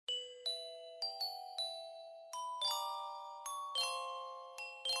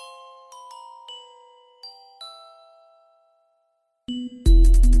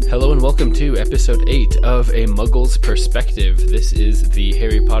Hello and welcome to episode 8 of A Muggle's Perspective. This is the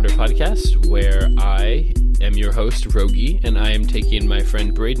Harry Potter podcast where I am your host, Rogie, and I am taking my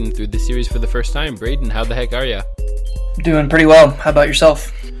friend Braden through the series for the first time. Braden, how the heck are ya? Doing pretty well. How about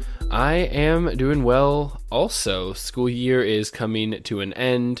yourself? I am doing well also. School year is coming to an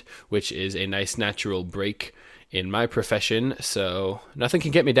end, which is a nice natural break in my profession, so nothing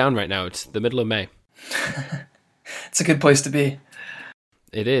can get me down right now. It's the middle of May. It's a good place to be.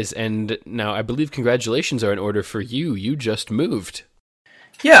 It is, and now I believe congratulations are in order for you. You just moved.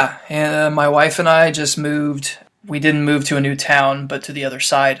 Yeah, and my wife and I just moved. We didn't move to a new town, but to the other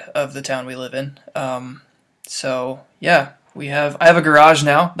side of the town we live in. So, yeah, I have a garage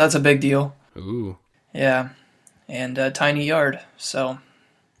now. That's a big deal. Ooh. Yeah, and a tiny yard. So,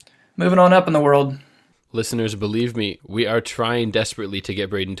 moving on up in the world. Listeners, believe me, we are trying desperately to get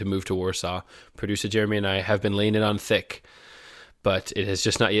Braden to move to Warsaw. Producer Jeremy and I have been laying it on thick, but it has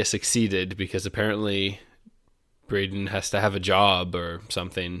just not yet succeeded because apparently Braden has to have a job or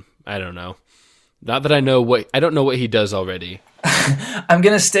something. I don't know. Not that I don't know what he does already. I'm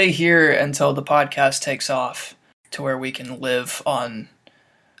going to stay here until the podcast takes off to where we can live on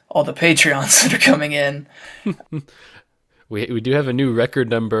all the Patreons that are coming in. We do have a new record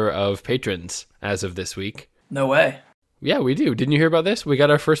number of patrons as of this week. No way. Yeah, we do. Didn't you hear about this? We got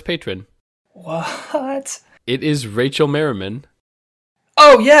our first patron. What? It is Rachel Merriman.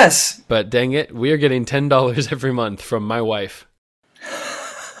 Oh, yes! But dang it, we are getting $10 every month from my wife.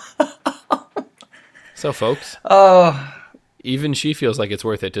 So, folks, even she feels like it's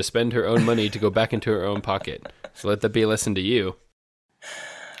worth it to spend her own money to go back into her own pocket. So let that be a lesson to you.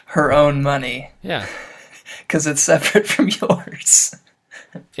 Her own money. Yeah. Because it's separate from yours.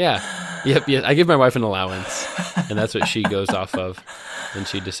 Yeah. Yep. I give my wife an allowance, and that's what she goes off of. And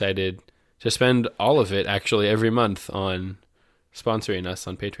she decided to spend all of it, actually, every month on sponsoring us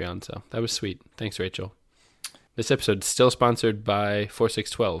on Patreon. So that was sweet. Thanks, Rachel. This episode is still sponsored by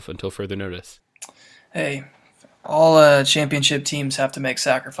 4612 until further notice. Hey, all championship teams have to make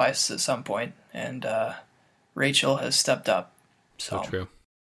sacrifices at some point, and Rachel has stepped up. So true.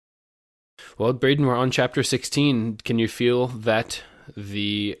 Well, Braden, we're on chapter 16. Can you feel that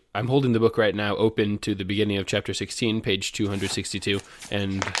I'm holding the book right now open to the beginning of chapter 16, page 262,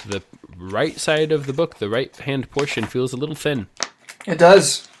 and the right side of the book, the right-hand portion, feels a little thin. It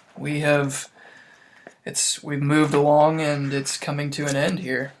does. We've moved along, and it's coming to an end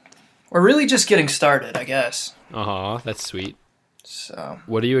here. We're really just getting started, I guess. Aw, that's sweet. So,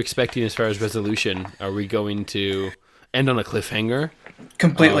 what are you expecting as far as resolution? Are we going to end on a cliffhanger?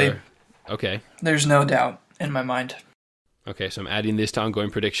 Completely. Okay. There's no doubt in my mind. Okay, so I'm adding this to ongoing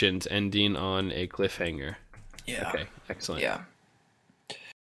predictions, ending on a cliffhanger. Yeah. Okay, excellent. Yeah.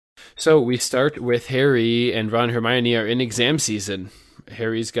 So we start with Harry and Ron and Hermione are in exam season.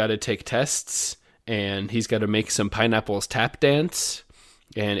 Harry's got to take tests, and he's got to make some pineapples tap dance.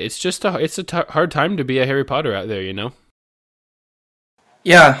 And it's just hard time to be a Harry Potter out there, you know?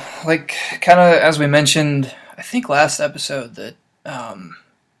 Yeah, like kind of as we mentioned, I think last episode, that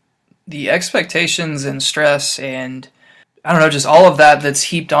the expectations and stress and, I don't know, just all of that's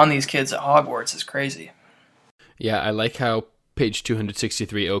heaped on these kids at Hogwarts is crazy. Yeah, I like how page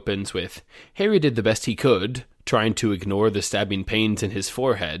 263 opens with, Harry did the best he could, trying to ignore the stabbing pains in his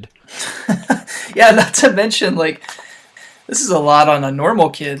forehead. Yeah, not to mention, like, this is a lot on a normal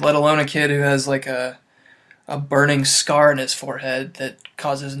kid, let alone a kid who has, like, a burning scar in his forehead that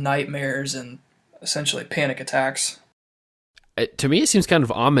causes nightmares and essentially panic attacks. To me, it seems kind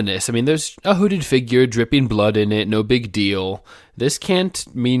of ominous. I mean, there's a hooded figure dripping blood in it, no big deal. This can't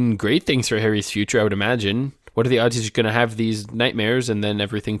mean great things for Harry's future, I would imagine. What are the odds he's going to have these nightmares and then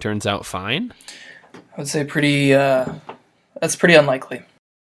everything turns out fine? I would say that's pretty unlikely.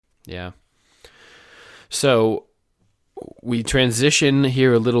 Yeah. So we transition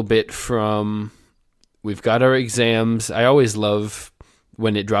here a little bit from, we've got our exams. I always love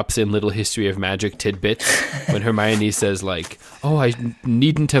when it drops in little history of magic tidbits, when Hermione says, like, oh, I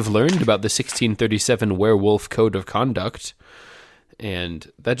needn't have learned about the 1637 werewolf code of conduct. And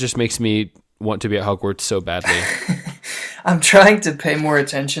that just makes me want to be at Hogwarts so badly. I'm trying to pay more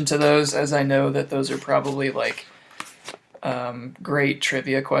attention to those, as I know that those are probably, like, great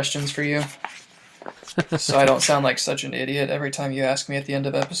trivia questions for you. So I don't sound like such an idiot every time you ask me at the end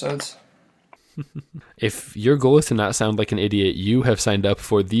of episodes. If your goal is to not sound like an idiot, you have signed up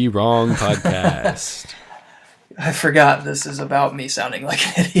for the wrong podcast. I forgot this is about me sounding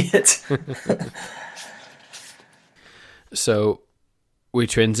like an idiot. So we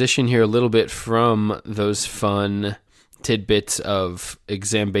transition here a little bit from those fun tidbits of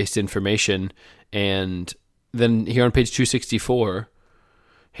exam-based information, and then here on page 264,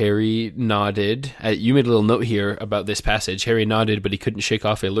 Harry nodded. You made a little note here about this passage. Harry nodded, but he couldn't shake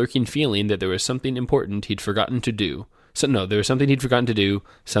off a lurking feeling that there was something important he'd forgotten to do. There was something he'd forgotten to do,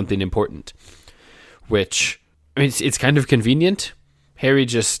 something important. Which, I mean, it's kind of convenient. Harry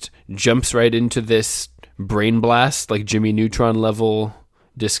just jumps right into this brain blast, like Jimmy Neutron level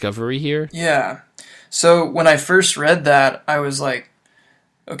discovery here. Yeah. So when I first read that, I was like,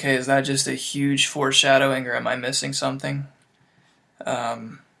 okay, is that just a huge foreshadowing, or am I missing something?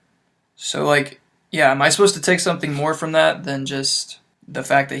 So, like, yeah, am I supposed to take something more from that than just the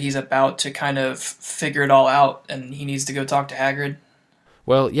fact that he's about to kind of figure it all out and he needs to go talk to Hagrid?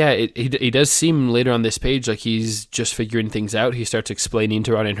 Well, yeah, he does seem later on this page like he's just figuring things out. He starts explaining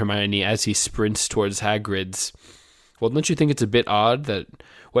to Ron and Hermione as he sprints towards Hagrid's. Well, don't you think it's a bit odd that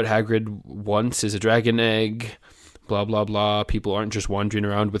what Hagrid wants is a dragon egg, blah, blah, blah. People aren't just wandering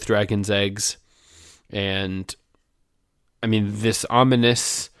around with dragon's eggs. And, I mean, this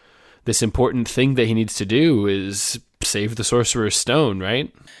important thing that he needs to do is save the Sorcerer's Stone,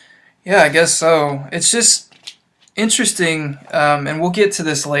 right? Yeah, I guess so. It's just interesting, and we'll get to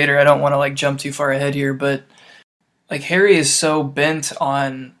this later. I don't want to, like, jump too far ahead here, but, like, Harry is so bent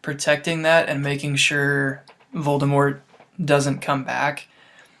on protecting that and making sure Voldemort doesn't come back.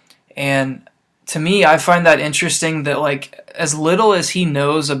 And to me, I find that interesting that, like, as little as he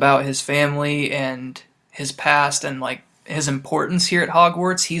knows about his family and his past and, like, his importance here at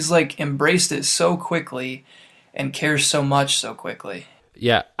Hogwarts, he's, like, embraced it so quickly and cares so much so quickly.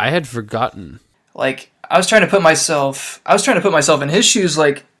 Yeah, I had forgotten. Like, I was trying to put myself in his shoes.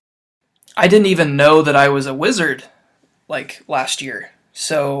 Like, I didn't even know that I was a wizard, like, last year.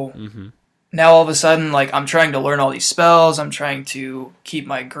 So now all of a sudden, like, I'm trying to learn all these spells. I'm trying to keep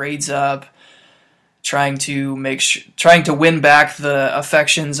my grades up, trying to win back the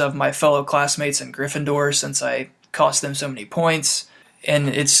affections of my fellow classmates in Gryffindor since I cost them so many points. And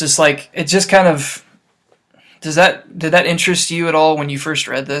it's just like, it just kind of, did that interest you at all when you first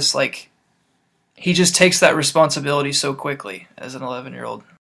read this? Like, he just takes that responsibility so quickly as an 11-year-old.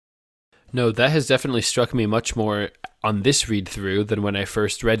 No, that has definitely struck me much more on this read through than when I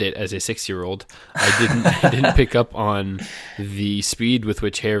first read it as a 6-year-old. I didn't pick up on the speed with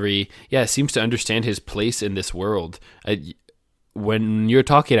which Harry, seems to understand his place in this world. When you're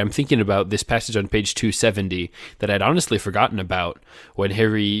talking, I'm thinking about this passage on page 270 that I'd honestly forgotten about, when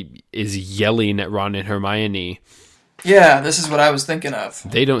Harry is yelling at Ron and Hermione. Yeah, this is what I was thinking of.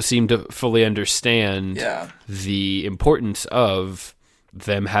 They don't seem to fully understand the importance of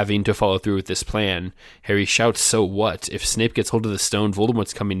them having to follow through with this plan. Harry shouts, "So what? If Snape gets hold of the stone,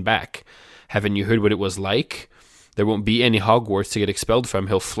 Voldemort's coming back. Haven't you heard what it was like? There won't be any Hogwarts to get expelled from.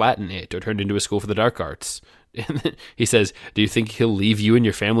 He'll flatten it or turn it into a school for the dark arts." He says, "Do you think he'll leave you and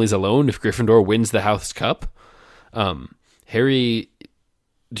your families alone if Gryffindor wins the House Cup?" Harry,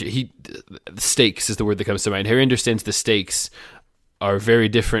 stakes is the word that comes to mind. Harry understands the stakes are very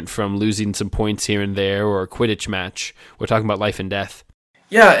different from losing some points here and there or a Quidditch match. We're talking about life and death.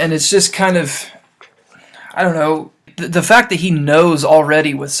 Yeah, and it's just kind of, I don't know, the fact that he knows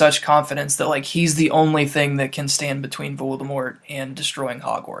already with such confidence that, like, he's the only thing that can stand between Voldemort and destroying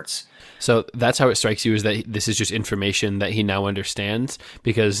Hogwarts. So that's how it strikes you, is that this is just information that he now understands,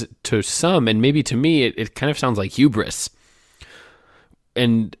 because to some, and maybe to me, it kind of sounds like hubris.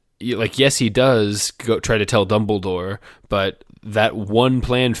 And, like, yes, he does go try to tell Dumbledore, but that one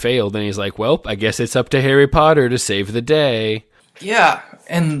plan failed, and he's like, well, I guess it's up to Harry Potter to save the day. Yeah,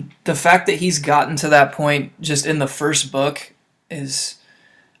 and the fact that he's gotten to that point just in the first book is,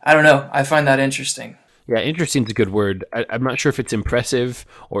 I don't know, I find that interesting. Yeah, interesting is a good word. I'm not sure if it's impressive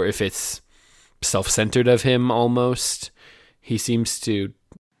or if it's self-centered of him almost. He seems to...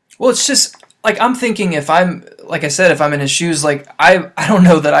 Well, it's just, like, I'm thinking if I'm in his shoes, like, I don't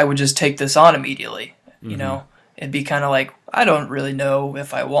know that I would just take this on immediately, you know? It'd be kind of like, I don't really know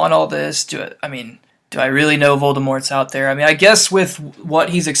if I want all this. Do I really know Voldemort's out there? I mean, I guess with what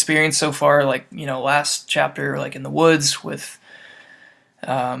he's experienced so far, like, you know, last chapter, like in the woods with,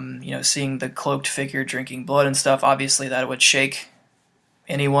 you know, seeing the cloaked figure drinking blood and stuff, obviously that would shake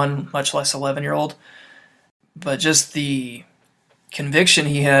anyone, much less 11-year-old. But just the conviction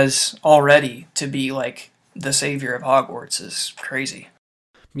he has already to be, like, the savior of Hogwarts is crazy.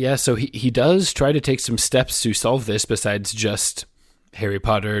 Yeah, so he does try to take some steps to solve this besides just Harry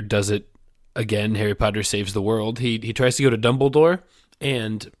Potter does it again, Harry Potter saves the world. He tries to go to Dumbledore,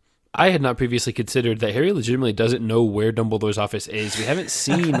 and I had not previously considered that Harry legitimately doesn't know where Dumbledore's office is. We haven't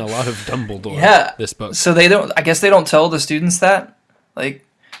seen a lot of Dumbledore this book. So they don't tell the students that? Like,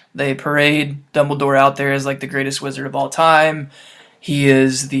 they parade Dumbledore out there as, like, the greatest wizard of all time. He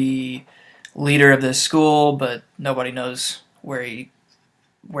is the leader of this school, but nobody knows where he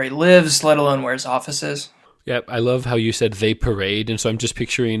where he lives, let alone where his office is. Yep, I love how you said they parade, and so I'm just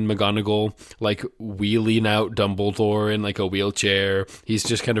picturing McGonagall like wheeling out Dumbledore in like a wheelchair. He's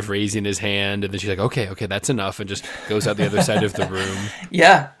just kind of raising his hand, and then she's like, okay, that's enough, and just goes out the other side of the room.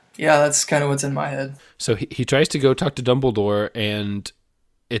 Yeah, that's kind of what's in my head. So he tries to go talk to Dumbledore, and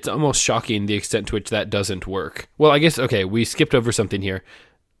it's almost shocking the extent to which that doesn't work. Well, I guess, okay, we skipped over something here.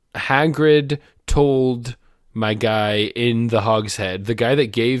 Hagrid told my guy in the Hogshead, the guy that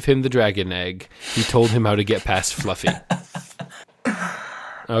gave him the dragon egg, he told him how to get past Fluffy.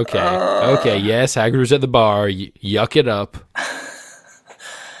 Okay, yes, Hagrid was at the bar. Yuck it up.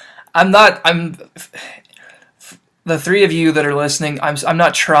 The three of you that are listening, I'm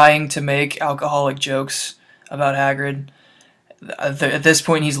not trying to make alcoholic jokes about Hagrid. At this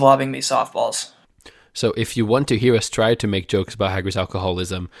point, he's lobbing me softballs. So if you want to hear us try to make jokes about Hagrid's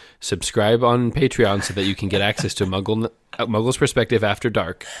alcoholism, subscribe on Patreon so that you can get access to Muggle's Perspective After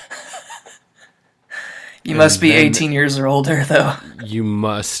Dark. You must be 18 years or older, though. You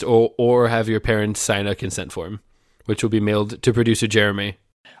must, or have your parents sign a consent form, which will be mailed to producer Jeremy.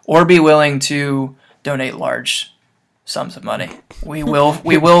 Or be willing to donate large sums of money. We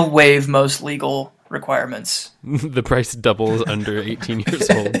will waive most legal requirements. The price doubles under 18 years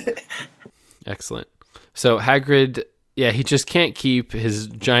old. Excellent. So Hagrid, he just can't keep his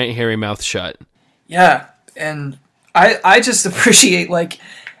giant hairy mouth shut. Yeah, and I just appreciate like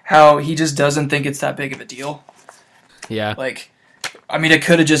how he just doesn't think it's that big of a deal. Yeah. Like, I mean, it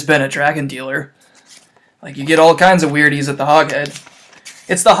could have just been a dragon dealer. Like, you get all kinds of weirdies at the Hoghead.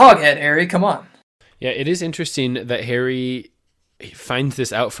 It's the Hoghead, Harry, come on. Yeah, it is interesting that Harry finds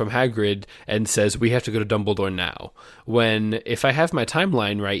this out from Hagrid and says, we have to go to Dumbledore now. When, if I have my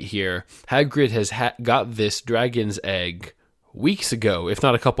timeline right here, Hagrid has got this dragon's egg weeks ago, if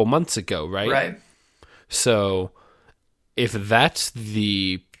not a couple months ago, right? Right. So, if that's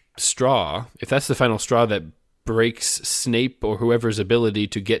the straw, if that's the final straw that breaks Snape or whoever's ability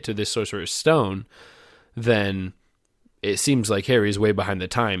to get to this Sorcerer's Stone, then it seems like Harry's way behind the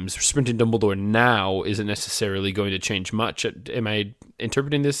times. Sprinting Dumbledore now isn't necessarily going to change much. Am I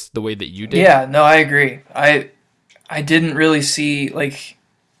interpreting this the way that you did? Yeah, no, I agree. I didn't really see, like...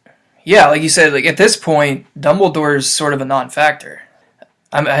 Yeah, like you said, like at this point, Dumbledore's sort of a non-factor.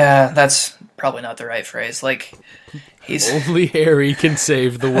 That's probably not the right phrase. Like, he's... Only Harry can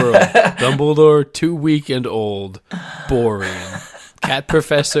save the world. Dumbledore, too weak and old. Boring. Cat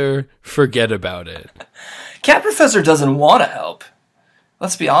Professor, forget about it. Cat Professor doesn't want to help.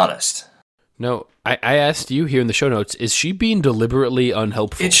 Let's be honest. No, I asked you here in the show notes, is she being deliberately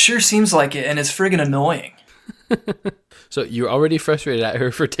unhelpful? It sure seems like it, and it's friggin' annoying. So you're already frustrated at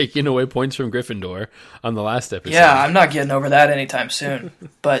her for taking away points from Gryffindor on the last episode. Yeah, I'm not getting over that anytime soon.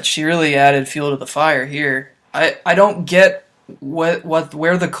 But she really added fuel to the fire here. I don't get where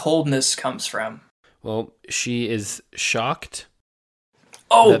the coldness comes from. Well, she is shocked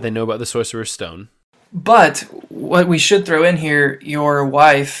that they know about the Sorcerer's Stone. But what we should throw in here, your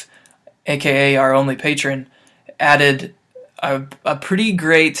wife, a.k.a. our only patron, added a pretty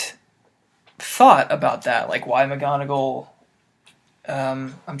great thought about that. Like, why McGonagall...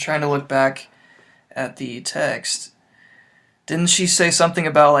 I'm trying to look back at the text. Didn't she say something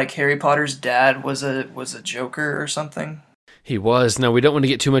about, like, Harry Potter's dad was a Joker or something? He was. Now, we don't want to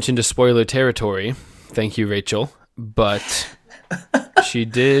get too much into spoiler territory. Thank you, Rachel. But... she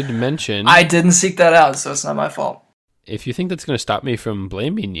did mention... I didn't seek that out, so it's not my fault. If you think that's going to stop me from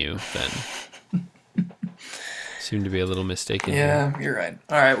blaming you, then... seem to be a little mistaken. Yeah, you're right.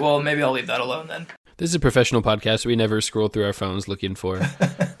 All right, well, maybe I'll leave that alone then. This is a professional podcast. We never scroll through our phones looking for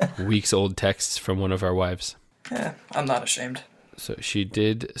weeks-old texts from one of our wives. Yeah, I'm not ashamed. So she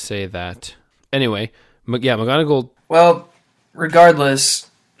did say that. Anyway, McGonagall... Well, regardless,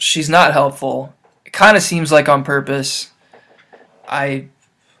 she's not helpful. It kind of seems like on purpose. I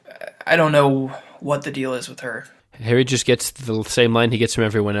don't know what the deal is with her. Harry just gets the same line he gets from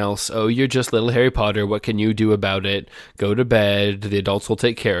everyone else. Oh, you're just little Harry Potter. What can you do about it? Go to bed. The adults will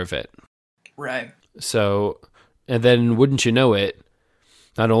take care of it. Right. So, and then wouldn't you know it,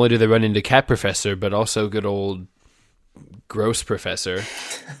 not only do they run into Cat Professor, but also good old Gross Professor.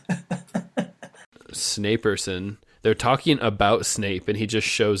 Snaperson. They're talking about Snape, and he just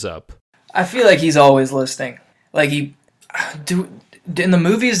shows up. I feel like he's always listening. Like, in the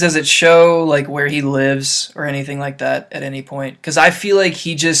movies, does it show like where he lives or anything like that at any point? Because I feel like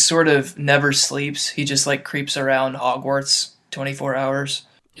he just sort of never sleeps. He just like creeps around Hogwarts 24 hours.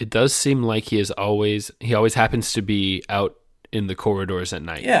 It does seem like he always happens to be out in the corridors at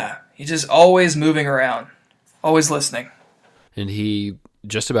night. Yeah, he's just always moving around, always listening. And he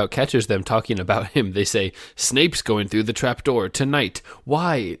just about catches them talking about him. They say, Snape's going through the trapdoor tonight.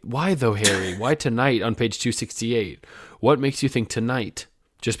 Why? Why though, Harry? Why tonight on page 268? What makes you think tonight?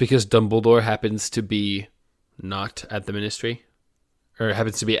 Just because Dumbledore happens to be not at the Ministry? Or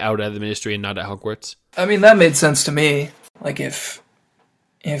happens to be out at the Ministry and not at Hogwarts? I mean, that made sense to me. Like, if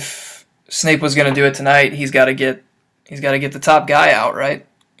Snape was going to do it tonight, he's got to get the top guy out, right?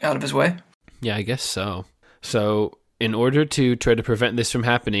 Out of his way. Yeah, I guess so. So, in order to try to prevent this from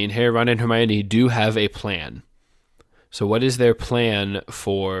happening, Harry, Ron, and Hermione do have a plan. So what is their plan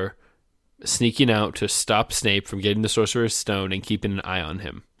for sneaking out to stop Snape from getting the Sorcerer's Stone and keeping an eye on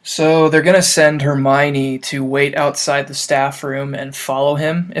him? So they're going to send Hermione to wait outside the staff room and follow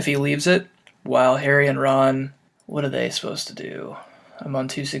him if he leaves it, while Harry and Ron, what are they supposed to do? I'm on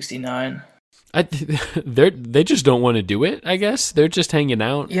 269. They just don't want to do it, I guess. They're just hanging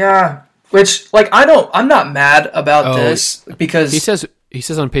out. Yeah, which, like, I'm not mad about this, because... He says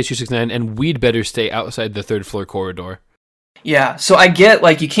on page 269, and we'd better stay outside the third floor corridor. Yeah, so I get,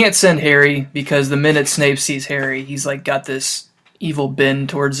 like, you can't send Harry, because the minute Snape sees Harry, he's, like, got this evil bend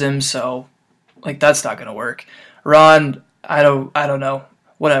towards him, so, like, that's not gonna work. Ron, I don't know.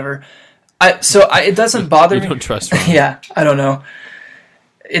 Whatever. It doesn't bother me. You don't trust Ron. Yeah, I don't know.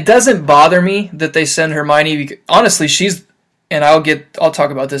 It doesn't bother me that they send Hermione, because, honestly, she's... And I'll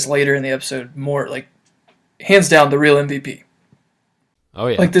talk about this later in the episode more, like, hands down, the real MVP. Oh,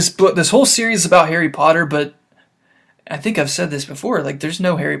 yeah. Like, this whole series is about Harry Potter, but I think I've said this before, like, there's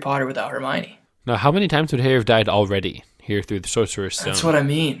no Harry Potter without Hermione. Now, how many times would Harry have died already here through the Sorcerer's Stone? That's what I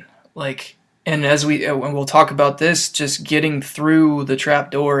mean. Like, and when we'll talk about this, just getting through the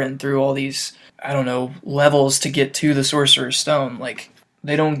trapdoor and through all these, I don't know, levels to get to the Sorcerer's Stone, like,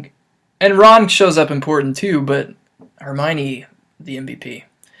 they don't... And Ron shows up important too, but Hermione, the MVP.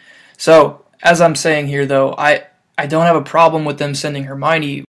 So, as I'm saying here, though, I don't have a problem with them sending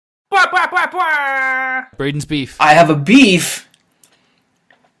Hermione. Braden's beef. I have a beef.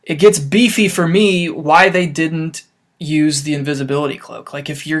 It gets beefy for me why they didn't use the invisibility cloak. Like,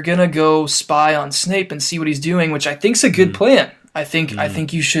 if you're gonna go spy on Snape and see what he's doing, which I think's a good plan. I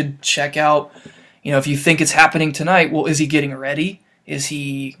think you should check out, if you think it's happening tonight, well, is he getting ready? Is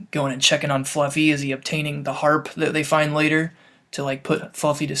he going and checking on Fluffy? Is he obtaining the harp that they find later to, like, put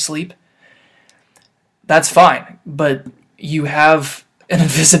Fluffy to sleep? That's fine, but you have an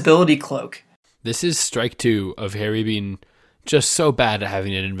invisibility cloak. This is strike 2 of Harry being just so bad at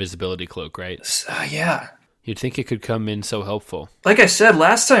having an invisibility cloak, right? Yeah. You'd think it could come in so helpful. Like I said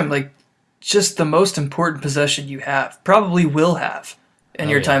last time, like, just the most important possession you have, probably will have in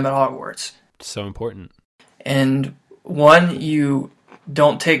your time at Hogwarts. It's so important. And one, you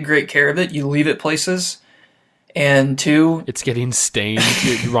don't take great care of it. You leave it places. And two... It's getting stained.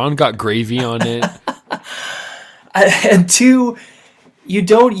 Ron got gravy on it. And two, you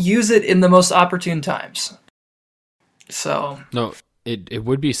don't use it in the most opportune times. So... No, it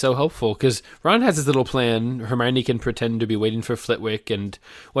would be so helpful, because Ron has his little plan. Hermione can pretend to be waiting for Flitwick and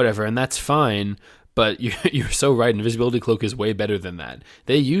whatever, and that's fine. But you're so right. Invisibility cloak is way better than that.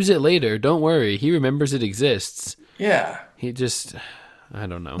 They use it later. Don't worry. He remembers it exists. Yeah. He just... I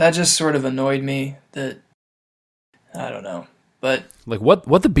don't know. That just sort of annoyed me. That... I don't know. But... Like, what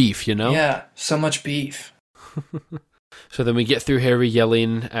the beef, Yeah, so much beef. So then we get through Harry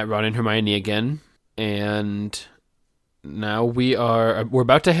yelling at Ron and Hermione again. And... Now we're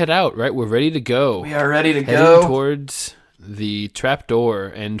about to head out, right? We're ready to go. We are ready to Heading go. Towards the trapdoor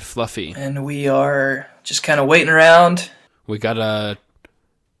and Fluffy. And we are just kind of waiting around. We got a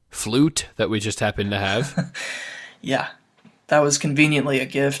flute that we just happened to have. Yeah. That was conveniently a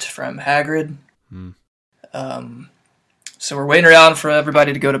gift from Hagrid. So we're waiting around for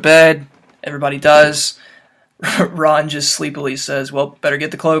everybody to go to bed. Everybody does. Ron just sleepily says, well, better get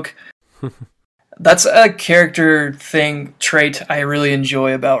the cloak. That's a character trait I really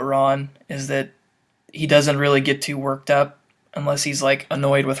enjoy about Ron, is that he doesn't really get too worked up unless he's, like,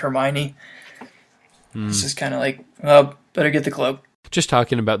 annoyed with Hermione. It's just kind of like, oh, better get the cloak. Just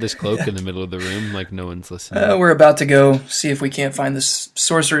talking about this cloak in the middle of the room, like no one's listening. We're about to go see if we can't find this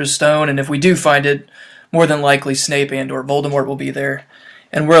Sorcerer's Stone, and if we do find it, more than likely Snape and or Voldemort will be there.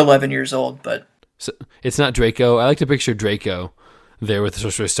 And we're 11 years old, but... So, it's not Draco. I like to picture Draco there with the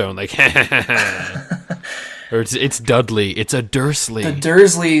Sorcerer's Stone, like, or it's Dudley. It's a Dursley. The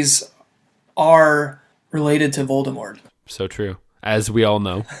Dursleys are related to Voldemort. So true, as we all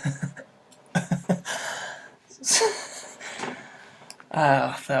know.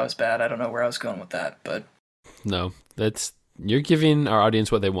 That was bad. I don't know where I was going with that, but... No, you're giving our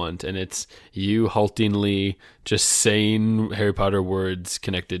audience what they want, and it's you haltingly just saying Harry Potter words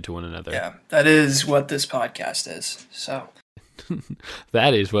connected to one another. Yeah, that is what this podcast is, so...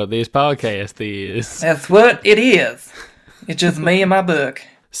 That is what this podcast is. That's what it is. It's just me and my book.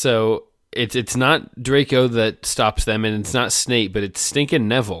 So it's not Draco that stops them, and it's not Snape, but it's stinking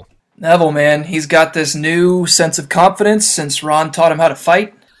Neville. Neville, man, he's got this new sense of confidence since Ron taught him how to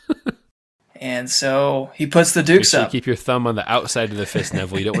fight. And so he puts the dukes up. Keep your thumb on the outside of the fist,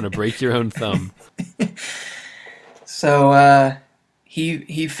 Neville. You don't want to break your own thumb. So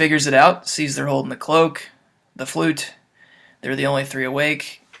he figures it out, sees they're holding the cloak, the flute. They're the only three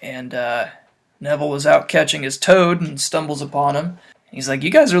awake, and Neville was out catching his toad and stumbles upon him. He's like, "You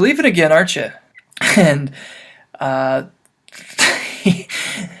guys are leaving again, aren't you?" And to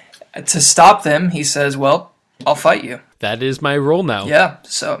stop them, he says, "Well, I'll fight you." That is my role now. Yeah,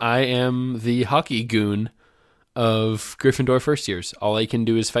 so I am the hockey goon of Gryffindor first years. All I can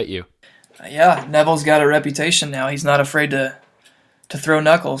do is fight you. Yeah, Neville's got a reputation now. He's not afraid to throw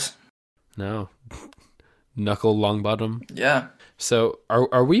knuckles. No. Knuckle Longbottom. Yeah. So,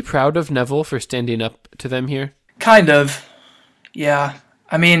 are we proud of Neville for standing up to them here? Kind of. Yeah.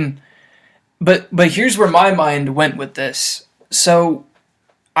 I mean, but here's where my mind went with this. So,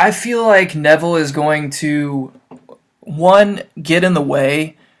 I feel like Neville is going to, one, get in the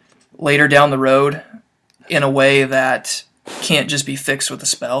way later down the road in a way that can't just be fixed with a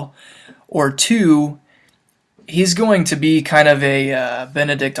spell. Or two, he's going to be kind of a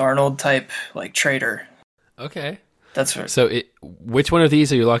Benedict Arnold type like traitor. Okay. That's right. So which one of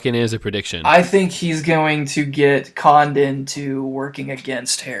these are you locking in as a prediction? I think he's going to get conned into working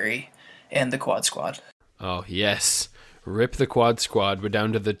against Harry and the Quad Squad. Oh, yes. Rip the Quad Squad. We're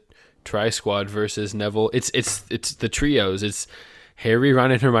down to the Tri-Squad versus Neville. It's the trios. It's Harry,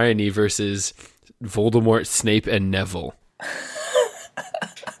 Ron, and Hermione versus Voldemort, Snape, and Neville.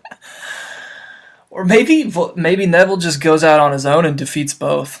 Or maybe Neville just goes out on his own and defeats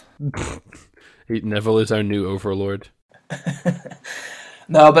both. Neville is our new overlord.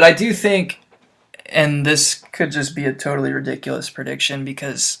 No, but I do think, and this could just be a totally ridiculous prediction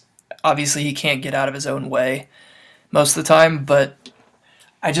because obviously he can't get out of his own way most of the time, but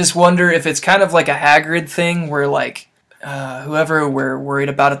I just wonder if it's kind of like a Hagrid thing where like whoever we're worried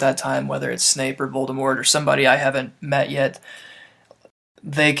about at that time, whether it's Snape or Voldemort or somebody I haven't met yet,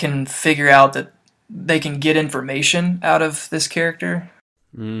 they can figure out that they can get information out of this character.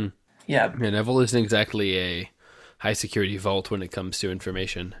 Mm. Yeah. Neville isn't exactly a high security vault when it comes to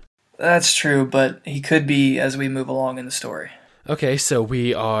information. That's true, but he could be as we move along in the story. Okay, so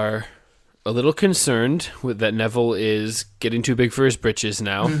we are a little concerned with that Neville is getting too big for his britches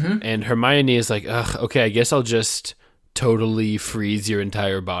now, and Hermione is like, ugh, okay, I guess I'll just totally freeze your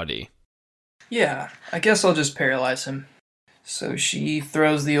entire body. Yeah, I guess I'll just paralyze him. So she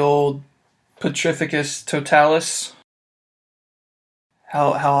throws the old Petrificus Totalis.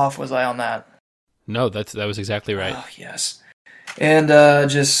 How off was I on that? No, that was exactly right. Oh, yes. And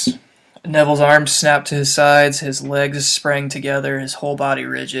just Neville's arms snapped to his sides, his legs sprang together, his whole body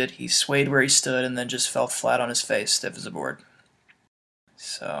rigid. He swayed where he stood and then just fell flat on his face, stiff as a board.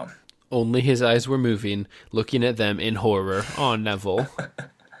 So only his eyes were moving, looking at them in horror. Aw, Neville.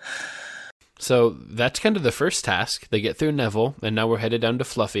 So that's kind of the first task. They get through Neville, and now we're headed down to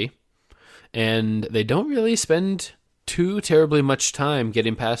Fluffy. And they don't really spend too terribly much time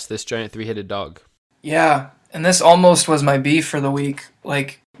getting past this giant three-headed dog. Yeah, and this almost was my beef for the week.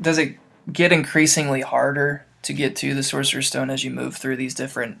 Like, does it get increasingly harder to get to the Sorcerer's Stone as you move through these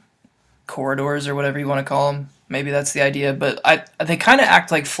different corridors or whatever you want to call them? Maybe that's the idea, but they kind of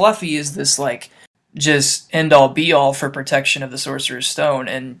act like Fluffy is this, like, just end-all, be-all for protection of the Sorcerer's Stone,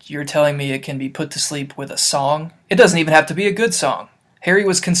 and you're telling me it can be put to sleep with a song? It doesn't even have to be a good song. Harry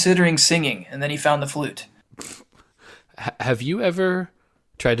was considering singing, and then he found the flute. Have you ever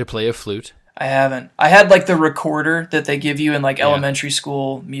tried to play a flute? I haven't. I had like the recorder that they give you in like elementary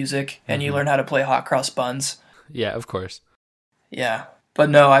school music, and you learn how to play hot cross buns. Yeah, of course. Yeah, but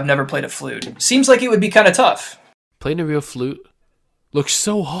no, I've never played a flute. Seems like it would be kind of tough. Playing a real flute looks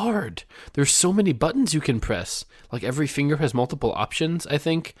so hard. There's so many buttons you can press. Like every finger has multiple options, I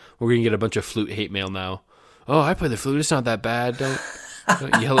think. We're going to get a bunch of flute hate mail now. Oh, I play the flute. It's not that bad.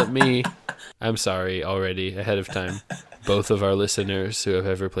 Don't yell at me. I'm sorry already, ahead of time. Both of our listeners who have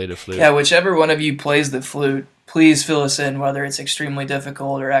ever played a flute. Yeah, whichever one of you plays the flute, please fill us in whether it's extremely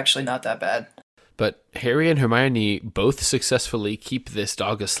difficult or actually not that bad. But Harry and Hermione both successfully keep this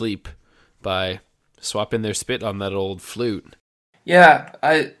dog asleep by swapping their spit on that old flute. Yeah,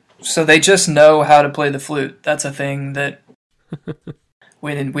 so they just know how to play the flute. That's a thing that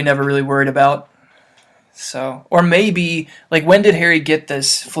we never really worried about. So, or maybe, like, when did Harry get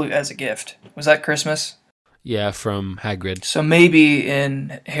this flute as a gift? Was that Christmas? Yeah, from Hagrid. So maybe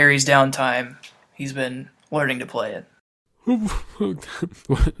in Harry's downtime, he's been learning to play it.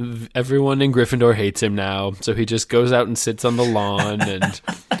 Everyone in Gryffindor hates him now, so he just goes out and sits on the lawn and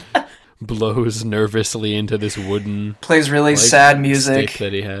blows nervously into this wooden plays really sad music stick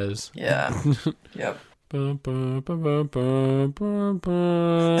that he has. Yeah. Yep.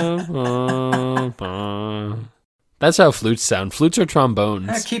 That's how flutes sound. Flutes are trombones.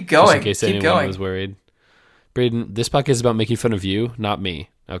 Yeah, keep going. Just in case keep anyone going. was worried. Braden, this podcast is about making fun of you, not me.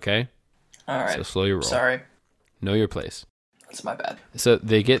 Okay. All right. So slow your roll. Sorry. Know your place. That's my bad. So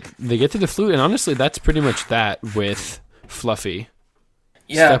they get to the flute, and honestly, that's pretty much that with Fluffy.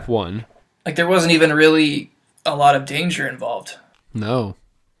 Yeah. Step 1. Like, there wasn't even really a lot of danger involved. No,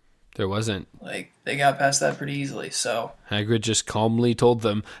 there wasn't. Like, they got past that pretty easily, so... Hagrid just calmly told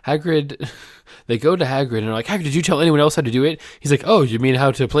them. They go to Hagrid and are like, Hagrid, did you tell anyone else how to do it? He's like, oh, you mean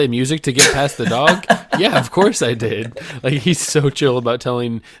how to play music to get past the dog? Yeah, of course I did. Like, he's so chill about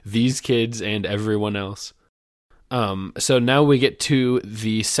telling these kids and everyone else. So now we get to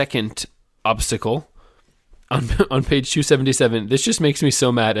the second obstacle on page 277. This just makes me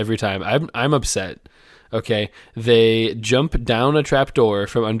so mad every time. I'm upset. Okay, they jump down a trapdoor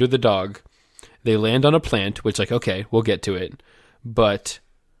from under the dog. They land on a plant, which, like, okay, we'll get to it. But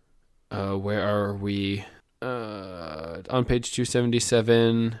where are we? On page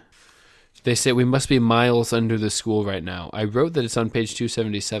 277, they say we must be miles under the school right now. I wrote that it's on page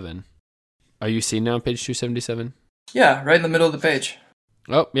 277. Are you seeing now on page 277? Yeah, right in the middle of the page.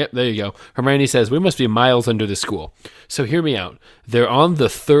 Oh, yep, there you go. Hermione says, we must be miles under the school. So hear me out. They're on the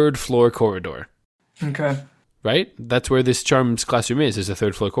 3rd floor corridor. Okay. Right? That's where this Charms classroom is a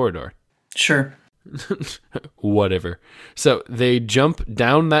 3rd floor corridor. Sure. Whatever. So they jump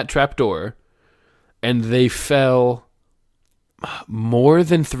down that trapdoor, and they fell more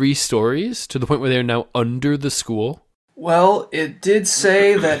than 3 stories to the point where they are now under the school. Well, it did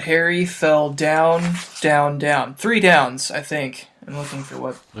say that Harry fell down, down, down. 3 downs, I think. I'm looking for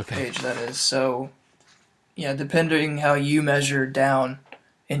what page that is. So, yeah, depending how you measure down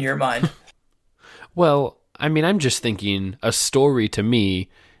in your mind. Well, I mean, I'm just thinking a story to me,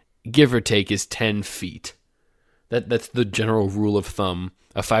 give or take, is 10 feet. That's the general rule of thumb.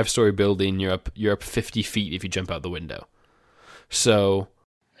 A 5-story building, you're up 50 feet if you jump out the window. So,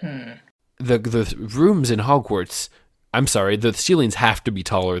 the rooms in Hogwarts, I'm sorry, the ceilings have to be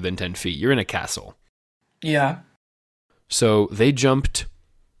taller than 10 feet. You're in a castle. Yeah. So they jumped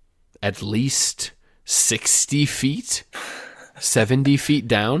at least 60 feet, 70 feet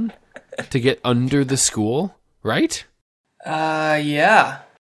down to get under the school, right? Yeah.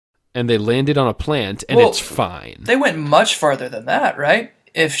 And they landed on a plant, and it's fine. They went much farther than that, right?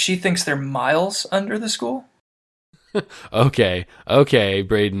 If she thinks they're miles under the school? Okay,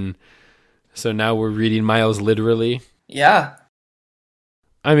 Braden. So now we're reading miles literally? Yeah.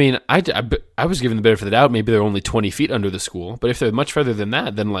 I mean, I was given the benefit of the doubt. Maybe they're only 20 feet under the school. But if they're much further than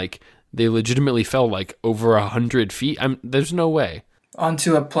that, then, like, they legitimately fell, like, over 100 feet. There's no way.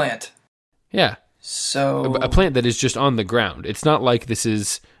 Onto a plant. Yeah. So... A plant that is just on the ground. It's not like this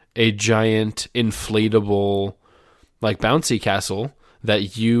is a giant inflatable, like, bouncy castle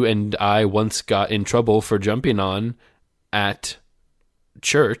that you and I once got in trouble for jumping on at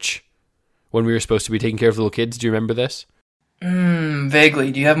church when we were supposed to be taking care of little kids. Do you remember this?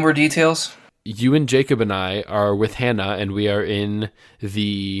 Vaguely. Do you have more details? You and Jacob and I are with Hannah, and we are in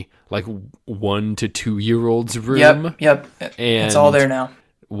the, like, 1 to 2 year old's room. Yep. And it's all there now.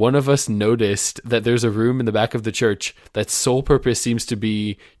 One of us noticed that there's a room in the back of the church that sole purpose seems to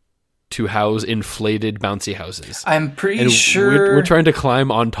be to house inflated bouncy houses. I'm pretty sure... We're trying to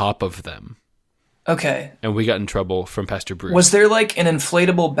climb on top of them. Okay. And we got in trouble from Pastor Bruce. Was there, like, an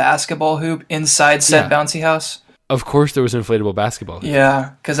inflatable basketball hoop inside said bouncy house? Of course there was an inflatable basketball hoop.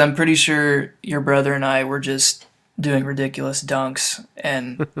 Yeah, because I'm pretty sure your brother and I were just doing ridiculous dunks.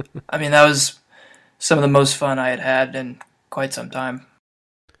 And, I mean, that was some of the most fun I had in quite some time.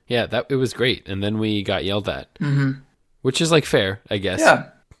 Yeah, it was great. And then we got yelled at. Mm-hmm. Which is, like, fair, I guess. Yeah.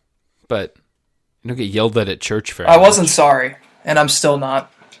 But you don't get yelled at church very I wasn't sorry, and I'm still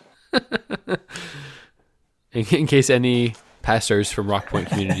not. in case any pastors from Rock Point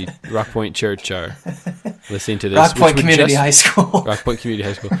Church are listening to this. Rock Point Community High School. Rock Point Community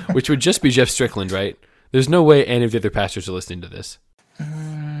High School, which would just be Jeff Strickland, right? There's no way any of the other pastors are listening to this.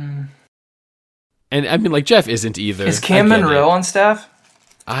 And I mean, like, Jeff isn't either. Is Cam Monroe on staff?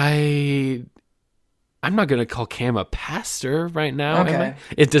 I'm not going to call Cam a pastor right now. Okay.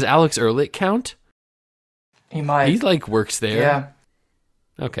 Does Alex Ehrlich count? He might. He, like, works there. Yeah.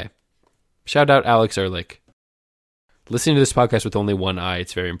 Okay. Shout out Alex Ehrlich. Listening to this podcast with only one eye,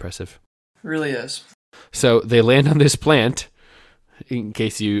 it's very impressive. Really is. So they land on this plant, in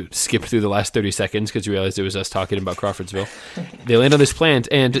case you skipped through the last 30 seconds because you realized it was us talking about Crawfordsville. They land on this plant,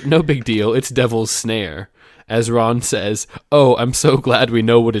 and no big deal, it's Devil's Snare. As Ron says, "Oh, I'm so glad we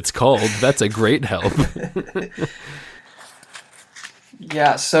know what it's called. That's a great help."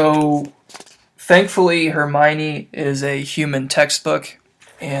 Yeah, so thankfully Hermione is a human textbook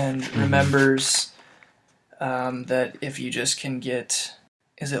and remembers that if you just can get...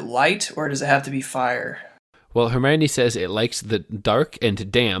 Is it light, or does it have to be fire? Well, Hermione says it likes the dark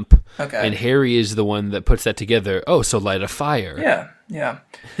and damp, Okay. and Harry is the one that puts that together. Oh, so light a fire. Yeah.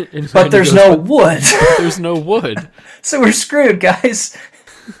 And But there's no wood. There's no wood. So we're screwed, guys.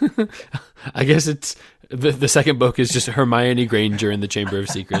 I guess it's... The second book is just Hermione Granger in the Chamber of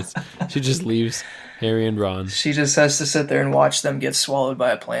Secrets. She just leaves Harry and Ron. She just has to sit there and watch them get swallowed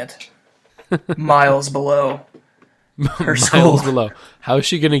by a plant. Miles below her school. Miles below. How is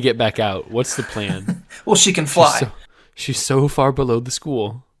she going to get back out? What's the plan? Well, she can fly. She's so far below the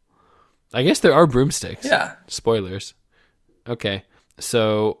school. I guess there are broomsticks. Yeah. Spoilers. Okay.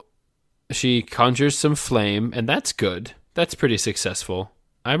 So she conjures some flame, and that's good. That's pretty successful.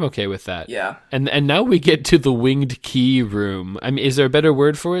 I'm okay with that. Yeah. And now we get to the winged key room. I mean, is there a better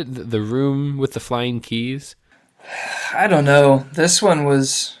word for it? The room with the flying keys? I don't know. This one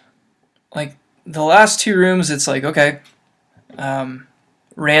was like the last two rooms. It's like, okay,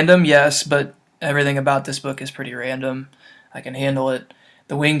 random, yes, but everything about this book is pretty random. I can handle it.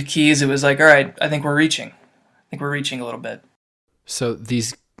 The winged keys, it was like, all right, I think we're reaching a little bit. So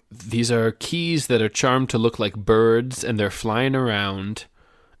these are keys that are charmed to look like birds, and they're flying around,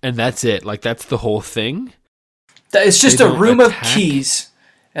 and that's it. Like, that's the whole thing? It's just a room of keys,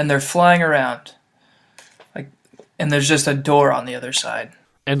 and they're flying around. Like, and there's just a door on the other side.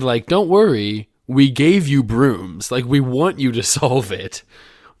 And like, don't worry, we gave you brooms. Like, we want you to solve it.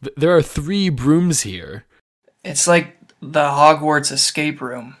 There are 3 brooms here. It's like the Hogwarts escape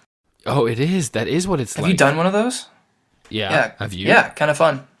room. Oh, it is. That is what it's like. Have you done one of those? Yeah. Have you? Yeah, kind of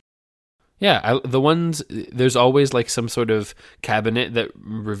fun. Yeah, the ones, there's always like some sort of cabinet that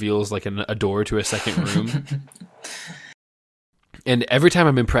reveals like a door to a second room. And every time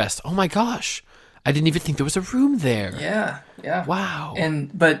I'm impressed. Oh my gosh, I didn't even think there was a room there. Yeah. Wow.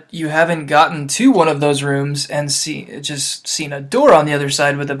 But you haven't gotten to one of those rooms and just seen a door on the other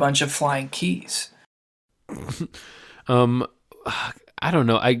side with a bunch of flying keys. I don't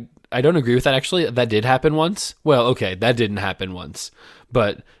know. I don't agree with that, actually. That did happen once. Well, okay, that didn't happen once.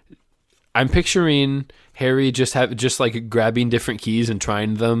 But I'm picturing Harry just like grabbing different keys and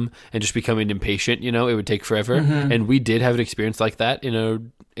trying them and just becoming impatient, it would take forever. Mm-hmm. And we did have an experience like that in a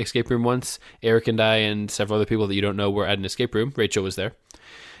escape room once. Eric and I and several other people that you don't know were at an escape room. Rachel was there.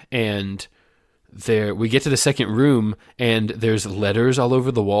 And we get to the second room, and there's letters all over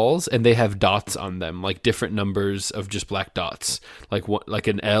the walls, and they have dots on them, like different numbers of just black dots. Like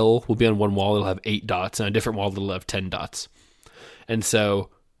an L will be on one wall, it'll have 8 dots, and on a different wall it'll have 10 dots. And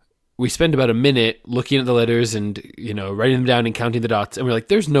so we spend about a minute looking at the letters and, writing them down and counting the dots, and we're like,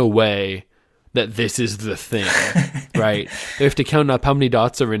 there's no way that this is the thing, right? We have to count up how many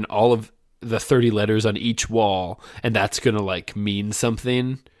dots are in all of the 30 letters on each wall, and that's going to, like, mean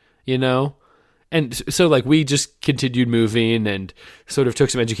something, And so, like, we just continued moving and sort of took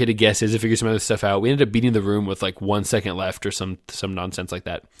some educated guesses to figure some other stuff out. We ended up beating the room with, like, 1 second left or some nonsense like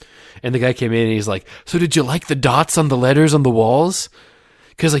that. And the guy came in and he's like, so did you like the dots on the letters on the walls?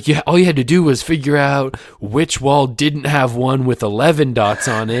 Because, like, all you had to do was figure out which wall didn't have one with 11 dots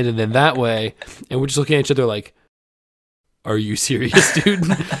on it, and then that way. And we're just looking at each other like, are you serious, dude?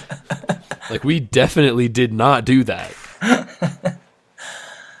 Like, we definitely did not do that.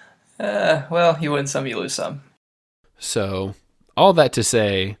 Well, you win some, you lose some. So, all that to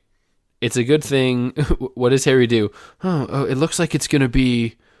say, it's a good thing. What does Harry do? Oh, it looks like it's going to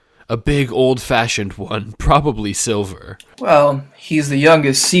be a big old-fashioned one, probably silver. Well, he's the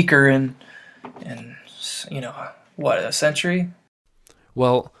youngest seeker in a century?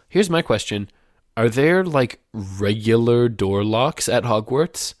 Well, here's my question. Are there, like, regular door locks at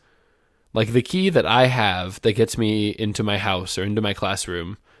Hogwarts? Like, the key that I have that gets me into my house or into my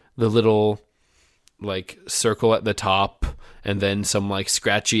classroom, the little, like, circle at the top and then some, like,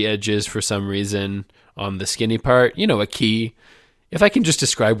 scratchy edges for some reason on the skinny part. A key. If I can just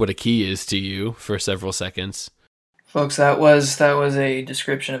describe what a key is to you for several seconds. Folks, that was a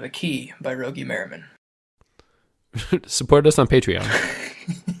description of a key by Rogie Merriman. Support us on Patreon.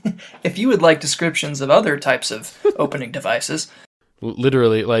 If you would like descriptions of other types of opening devices.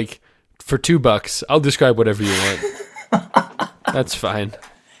 Literally, like, for $2, I'll describe whatever you want. That's fine.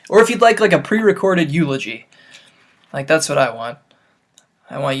 Or if you'd like a pre-recorded eulogy. Like, that's what I want.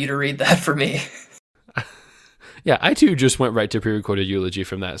 I want you to read that for me. Yeah, I too just went right to pre-recorded eulogy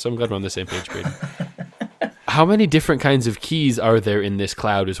from that, so I'm glad we're on the same page, Brady. How many different kinds of keys are there in this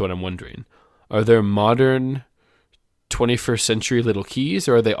cloud is what I'm wondering. Are there modern 21st century little keys,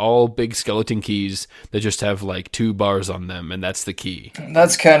 or are they all big skeleton keys that just have like 2 bars on them, and that's the key?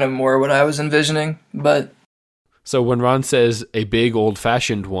 That's kind of more what I was envisioning, but... So when Ron says a big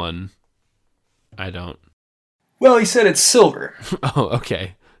old-fashioned one, I don't. Well, he said it's silver. Oh,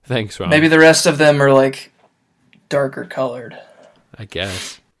 okay. Thanks, Ron. Maybe the rest of them are like darker colored. I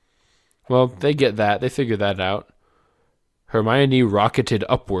guess. Well, they get that. They figure that out. Hermione rocketed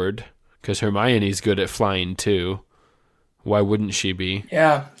upward, because Hermione's good at flying too. Why wouldn't she be?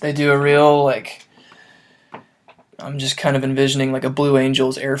 Yeah, they do a real, like... I'm just kind of envisioning like a Blue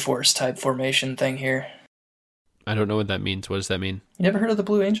Angels Air Force type formation thing here. I don't know what that means. What does that mean? You never heard of the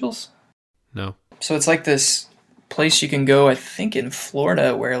Blue Angels? No. So it's like this place you can go, I think in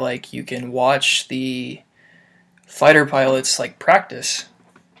Florida, where like you can watch the fighter pilots like practice.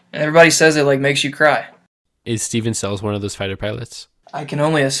 And everybody says it like makes you cry. Is Steven Sells one of those fighter pilots? I can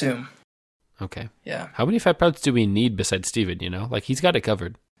only assume. Okay. Yeah. How many fighter pilots do we need besides Steven, you know? Like, he's got it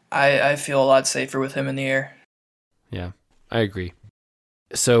covered. I feel a lot safer with him in the air. Yeah, I agree.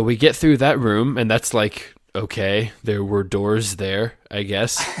 So we get through that room, and that's like, okay, there were doors there, I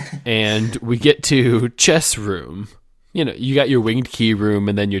guess. And we get to chess room. You know, you got your winged key room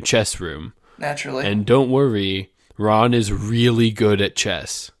and then your chess room. Naturally. And don't worry, Ron is really good at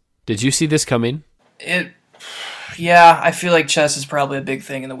chess. Did you see this coming? Yeah, I feel like chess is probably a big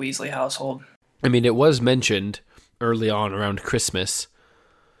thing in the Weasley household. I mean, it was mentioned early on around Christmas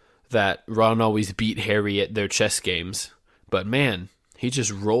that Ron always beat Harry at their chess games. But man, he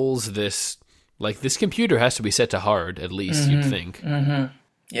just rolls this... Like, this computer has to be set to hard, at least, you'd think. Mm-hmm.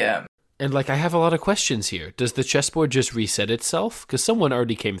 Yeah. And, like, I have a lot of questions here. Does the chessboard just reset itself? Because someone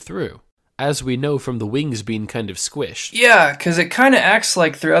already came through. As we know from the wings being kind of squished. Yeah, because it kind of acts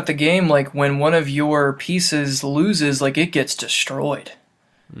like throughout the game, like when one of your pieces loses, like it gets destroyed.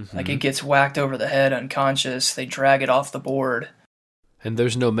 Mm-hmm. Like it gets whacked over the head unconscious. They drag it off the board. And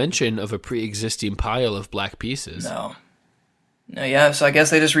there's no mention of a pre-existing pile of black pieces. No, yeah, so I guess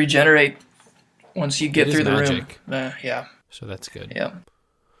they just regenerate once you get through the magic room. Yeah. So that's good. Yeah.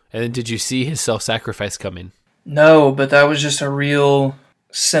 And then did you see his self-sacrifice coming? No, but that was just a real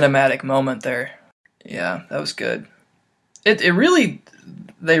cinematic moment there. Yeah, that was good. They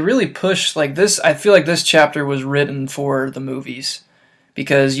really pushed, like this, I feel like this chapter was written for the movies.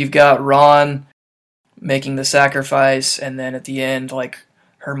 Because you've got Ron making the sacrifice, and then at the end, like,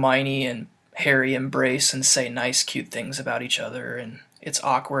 Hermione and Harry embrace and say nice, cute things about each other, and it's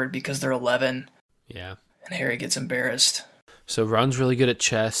awkward because they're 11. Yeah. And Harry gets embarrassed. So Ron's really good at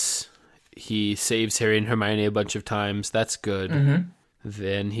chess. He saves Harry and Hermione a bunch of times. That's good. Mm-hmm.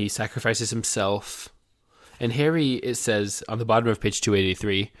 Then he sacrifices himself. And Harry, it says on the bottom of page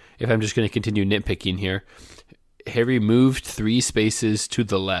 283, if I'm just going to continue nitpicking here, Harry moved 3 spaces to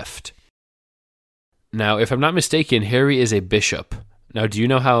the left. Now, if I'm not mistaken, Harry is a bishop. Now, do you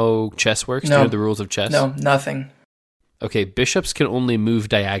know how chess works? No. Do you know the rules of chess? No, nothing. Okay, bishops can only move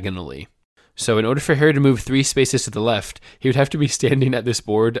diagonally. So in order for Harry to move 3 spaces to the left, he would have to be standing at this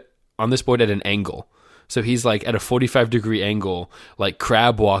board, on this board at an angle. So he's like at a 45-degree angle, like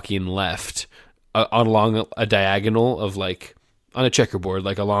crab walking left along a diagonal of like, on a checkerboard,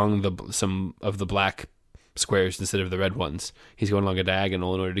 like along some of the black squares instead of the red ones. He's going along a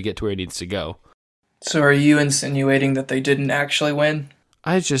diagonal in order to get to where he needs to go. So are you insinuating that they didn't actually win?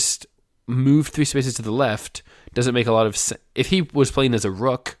 I just moved 3 spaces to the left. Doesn't make a lot of sense. If he was playing as a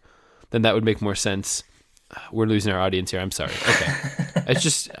rook, then that would make more sense. We're losing our audience here. I'm sorry. Okay. It's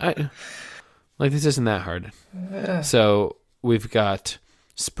just, this isn't that hard. So we've got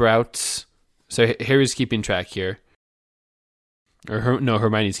Sprouts. So Harry's keeping track here.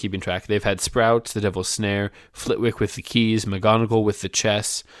 Hermione's keeping track. They've had Sprouts, the Devil's Snare, Flitwick with the keys, McGonagall with the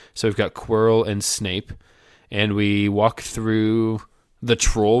chess. So we've got Quirrell and Snape. And we walk through the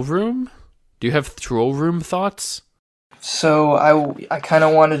troll room. Do you have troll room thoughts? So I kind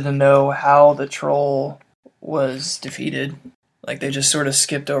of wanted to know how the troll was defeated. Like, they just sort of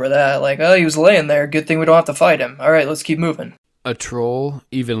skipped over that. Like, oh, he was laying there. Good thing we don't have to fight him. All right, let's keep moving. A troll,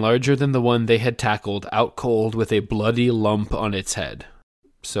 even larger than the one they had tackled, out cold with a bloody lump on its head.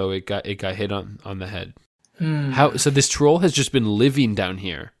 So it got hit on the head. So this troll has just been living down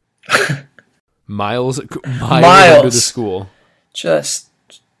here. miles under the school. Just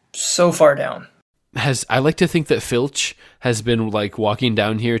so far down. I like to think that Filch has been like walking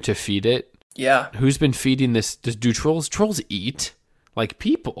down here to feed it. Yeah. Who's been feeding this? Do trolls eat? Like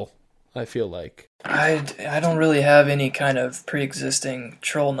people, I feel like. I don't really have any kind of pre-existing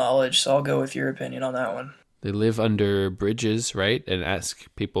troll knowledge, so I'll go with your opinion on that one. They live under bridges, right? And ask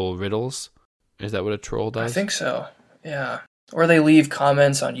people riddles. Is that what a troll does? I think so. Yeah. Or they leave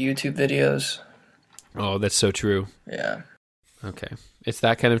comments on YouTube videos. Oh, that's so true. Yeah. Okay. It's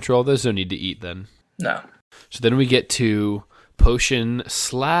that kind of troll. There's no need to eat then. No. So then we get to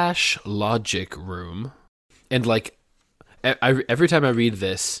potion/logic room. And like, every time I read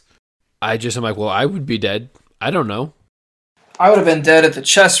this, I'm like, well, I would be dead. I don't know. I would have been dead at the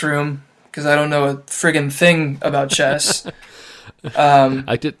chess room because I don't know a friggin' thing about chess.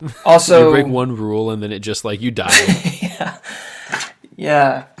 I did. Also, you break one rule and then it just like you die.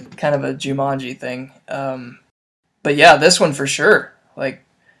 yeah, kind of a Jumanji thing. But yeah, this one for sure. Like,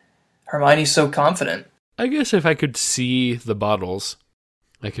 Hermione's so confident. I guess if I could see the bottles,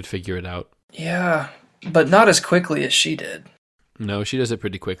 I could figure it out. Yeah, but not as quickly as she did. No, she does it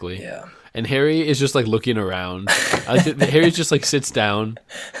pretty quickly. Yeah. And Harry is just like looking around. Harry just like sits down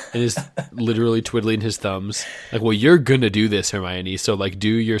and is literally twiddling his thumbs. Like, well, you're gonna do this, Hermione. So like, do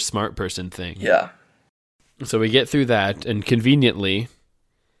your smart person thing. Yeah. So we get through that, and conveniently,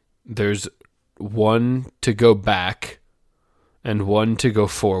 there's one to go back and one to go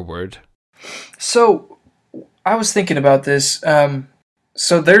forward. So I was thinking about this.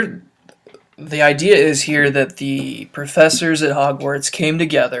 So the idea is here that the professors at Hogwarts came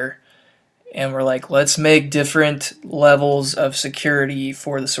together and were like, let's make different levels of security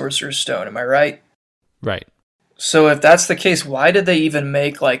for the Sorcerer's Stone. Am I right? Right. So if that's the case, why did they even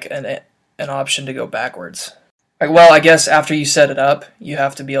make like an option to go backwards? Like, well, I guess after you set it up, you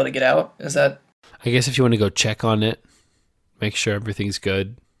have to be able to get out. Is that? I guess if you want to go check on it, make sure everything's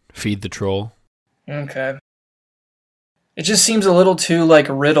good, feed the troll. Okay. It just seems a little too like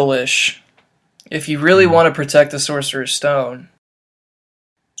riddle-ish. If you really want to protect the Sorcerer's Stone,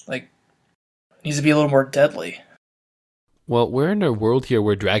 like, it needs to be a little more deadly. Well, we're in a world here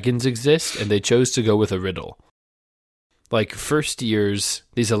where dragons exist, and they chose to go with a riddle. Like, first years,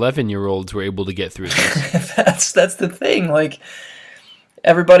 these 11-year-olds were able to get through this. That's the thing. Like,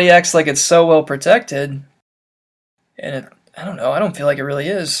 everybody acts like it's so well protected, and I don't know. I don't feel like it really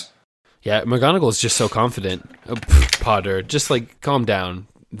is. Yeah, McGonagall's just so confident. Potter, just like, calm down.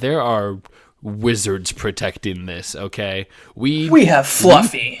 There are wizards protecting this, okay? We have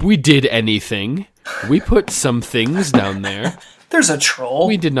Fluffy. We did anything. We put some things down there. There's a troll.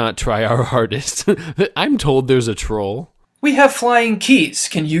 We did not try our hardest. I'm told there's a troll. We have flying keys.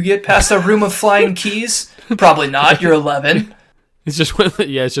 Can you get past a room of flying keys? Probably not. You're 11. It's just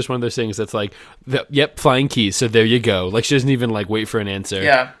it's just one of those things that's like, yep, flying keys. So there you go. Like, she doesn't even like wait for an answer.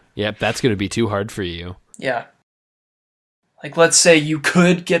 Yeah. Yep, that's going to be too hard for you. Yeah. Like, let's say you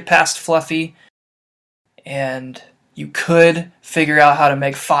could get past Fluffy, and you could figure out how to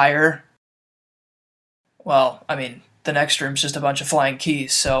make fire. Well, I mean, the next room's just a bunch of flying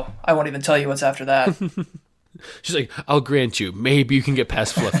keys, so I won't even tell you what's after that. She's like, I'll grant you, maybe you can get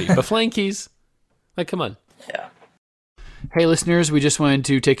past Fluffy, but flying keys? Like, come on. Yeah. Hey listeners, we just wanted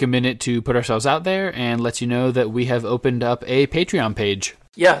to take a minute to put ourselves out there and let you know that we have opened up a Patreon page.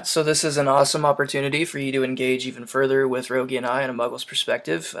 Yeah, so this is an awesome opportunity for you to engage even further with Rogie and I on a Muggle's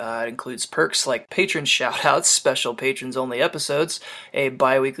perspective. It includes perks like patron shoutouts, special patrons-only episodes, a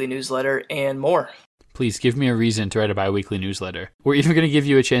bi-weekly newsletter, and more. Please give me a reason to write a bi-weekly newsletter. We're even going to give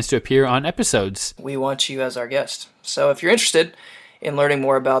you a chance to appear on episodes. We want you as our guest. So if you're interested in learning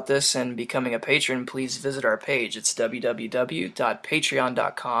more about this and becoming a patron, please visit our page. It's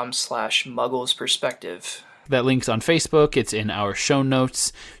www.patreon.com/mugglesperspective. That link's on Facebook. It's in our show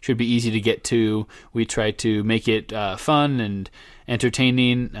notes. Should be easy to get to. We try to make it fun and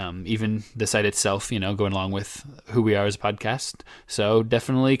entertaining, even the site itself, going along with who we are as a podcast. So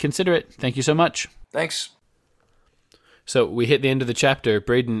definitely consider it. Thank you so much. Thanks. So we hit the end of the chapter.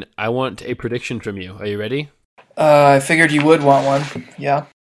 Braden, I want a prediction from you. Are you ready? I figured you would want one. Yeah.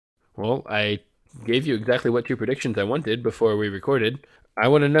 Well, I gave you exactly what two predictions I wanted before we recorded. I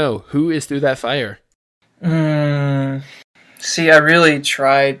want to know, who is through that fire? See, I really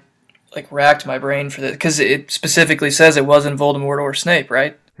racked my brain for this, because it specifically says it wasn't Voldemort or Snape,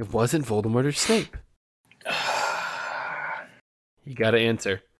 right? It wasn't Voldemort or Snape. You gotta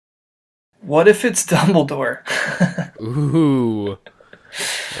answer. What if it's Dumbledore? Ooh.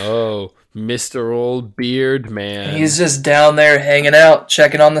 Oh, Mr. Old Beard Man. He's just down there hanging out,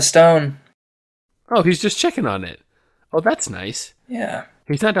 checking on the stone. Oh, he's just checking on it. Oh, that's nice. Yeah.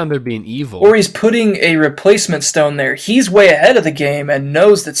 He's not down there being evil. Or he's putting a replacement stone there. He's way ahead of the game and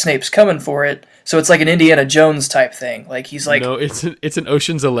knows that Snape's coming for it. So it's like an Indiana Jones type thing. Like, he's like... No, it's an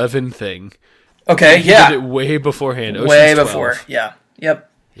Ocean's 11 thing. Okay, he yeah. did it way beforehand. Way Ocean's before, 12. yeah. Yep.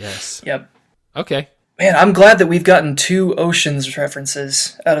 Yes. Yep. Okay. Man, I'm glad that we've gotten 2 Oceans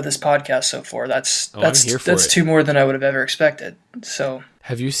references out of this podcast so far. That's I'm here for it. 2 more than I would have ever expected. So,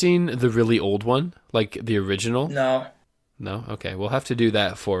 Have you seen the really old one, like the original? no. No? Okay, we'll have to do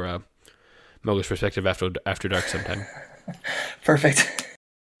that for Moga's Perspective after dark sometime. Perfect.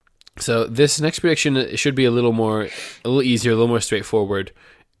 So this next prediction should be a little easier, a little more straightforward.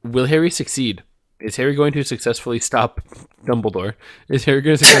 Will Harry succeed? Is Harry going to successfully stop Dumbledore? Is Harry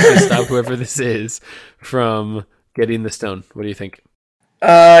going to successfully stop whoever this is from getting the stone? What do you think?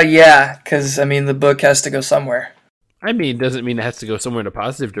 Yeah, because, I mean, the book has to go somewhere. I mean, doesn't mean it has to go somewhere in a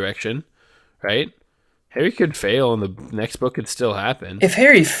positive direction, right? Harry could fail and the next book could still happen. If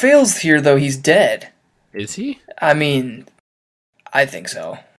Harry fails here, though, he's dead. Is he? I mean, I think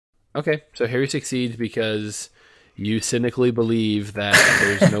so. Okay, so Harry succeeds because you cynically believe that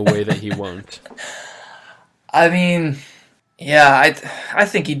there's no way that he won't. I mean, yeah, I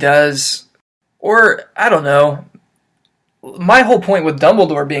think he does. Or, I don't know. My whole point with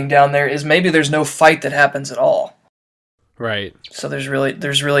Dumbledore being down there is maybe there's no fight that happens at all. Right. So there's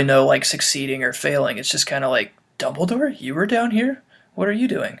really no, like, succeeding or failing. It's just kind of like, Dumbledore, you were down here? What are you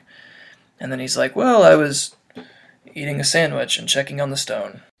doing? And then he's like, well, I was eating a sandwich and checking on the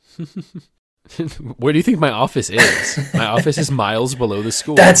stone. Where do you think my office is? My office is miles below the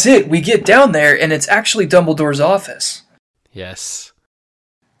school. That's it. We get down there, and it's actually Dumbledore's office. Yes.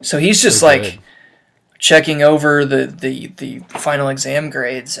 So he's just, So like, good. checking over the final exam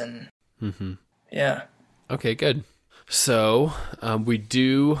grades, and yeah. Okay, good. So we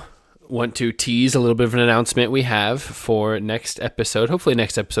do want to tease a little bit of an announcement we have for next episode. Hopefully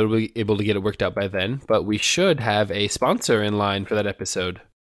next episode we'll be able to get it worked out by then, but we should have a sponsor in line for that episode.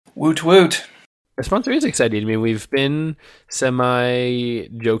 Woot woot. Our sponsor is exciting. I mean, we've been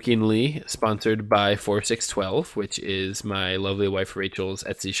semi-jokingly sponsored by 4612, which is my lovely wife Rachel's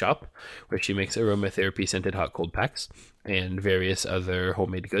Etsy shop, where she makes aromatherapy-scented hot cold packs and various other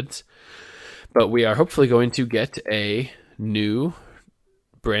homemade goods. But we are hopefully going to get a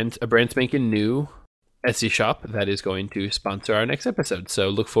brand spanking new Etsy shop that is going to sponsor our next episode. So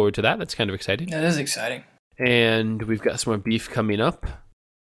look forward to that. That's kind of exciting. That is exciting. And we've got some more beef coming up.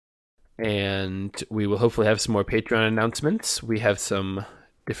 And we will hopefully have some more Patreon announcements. We have some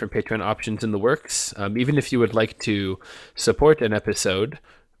different Patreon options in the works. Even if you would like to support an episode,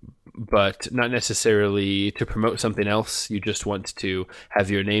 but not necessarily to promote something else, you just want to have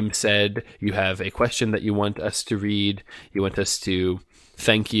your name said, you have a question that you want us to read, you want us to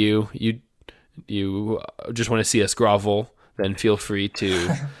thank you, you just want to see us grovel, then feel free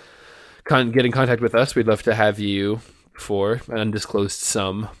to get in contact with us. We'd love to have you for an undisclosed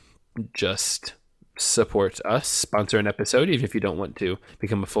sum. Just support us, sponsor an episode, even if you don't want to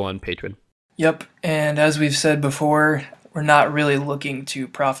become a full-on patron. Yep, and as we've said before, we're not really looking to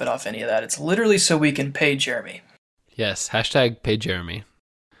profit off any of that. It's literally so we can pay Jeremy. Yes, hashtag pay Jeremy.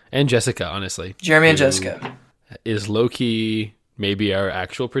 And Jessica, honestly. Jeremy and Jessica. Is low-key maybe our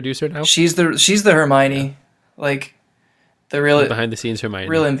actual producer now? She's the Hermione. Like, the real... Behind-the-scenes Hermione.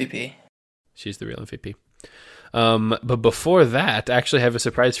 Real MVP. She's the real MVP. But before that, I actually have a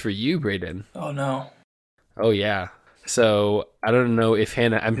surprise for you, Brayden. Oh, no. Oh, yeah. So, I don't know if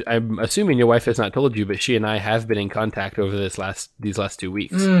Hannah... I'm assuming your wife has not told you, but she and I have been in contact over these last 2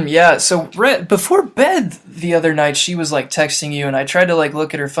 weeks. Yeah, so before bed the other night, she was, like, texting you, and I tried to, like,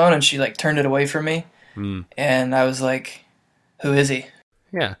 look at her phone, and she, like, turned it away from me. And I was like, who is he?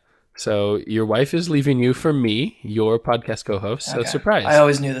 Yeah. So, your wife is leaving you for me, your podcast co-host, so surprise. I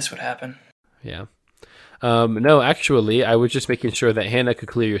always knew this would happen. Yeah. No, actually, I was just making sure that Hannah could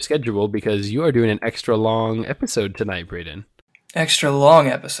clear your schedule because you are doing an extra long episode tonight, Brayden. Extra long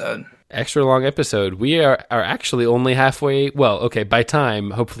episode. Extra long episode. We are actually only halfway. Well, okay, by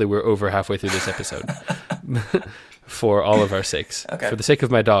time, hopefully we're over halfway through this episode. For all of our sakes. Okay. For the sake of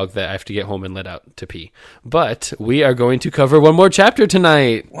my dog that I have to get home and let out to pee. But we are going to cover one more chapter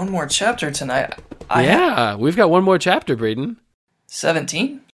tonight. One more chapter tonight? We've got one more chapter, Brayden.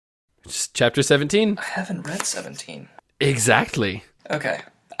 17? Chapter 17. I haven't read 17. Exactly. Okay.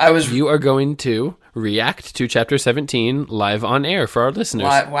 You are going to react to chapter 17 live on air for our listeners.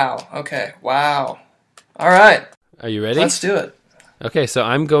 Wow. Okay. Wow. All right. Are you ready? Let's do it. Okay, so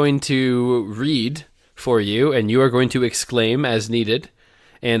I'm going to read for you, and you are going to exclaim as needed,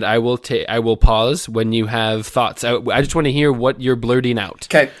 and I will pause when you have thoughts. I just want to hear what you're blurting out.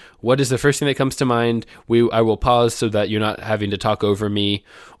 Okay. What is the first thing that comes to mind? I will pause so that you're not having to talk over me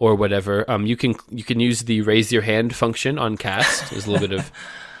or whatever. You can use the raise your hand function on Cast. There's a little bit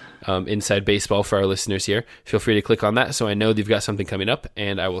of inside baseball for our listeners here. Feel free to click on that so I know you've got something coming up,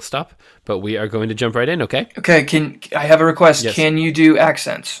 and I will stop. But we are going to jump right in, okay? Okay, I have a request. Yes. Can you do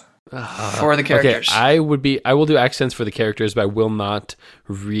accents? for the characters. Okay, I will do accents for the characters, but I will not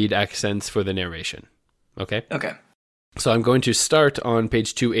read accents for the narration. Okay? Okay. So I'm going to start on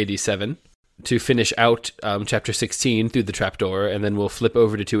page 287 to finish out chapter 16 through the trapdoor, and then we'll flip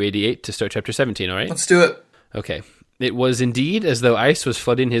over to 288 to start chapter 17, all right? Let's do it. Okay. It was indeed as though ice was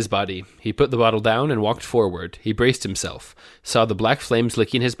flooding his body. He put the bottle down and walked forward. He braced himself, saw the black flames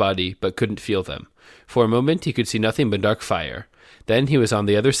licking his body, but couldn't feel them. For a moment, he could see nothing but dark fire. Then he was on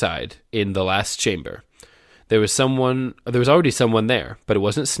the other side, in the last chamber. There was already someone there, but it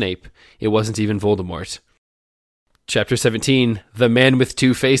wasn't Snape. It wasn't even Voldemort. Chapter 17, The Man with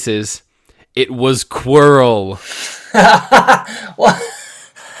Two Faces. It was Quirrell. What?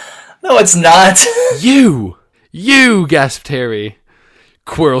 No, it's not. You, gasped Harry.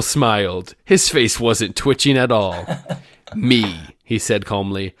 Quirrell smiled. His face wasn't twitching at all. Me, he said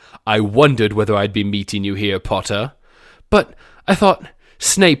calmly. I wondered whether I'd be meeting you here, Potter. But I thought,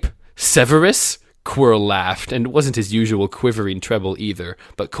 Snape, Severus? Quirrell laughed, and it wasn't his usual quivering treble either,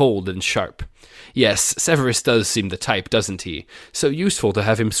 but cold and sharp. Yes, Severus does seem the type, doesn't he? So useful to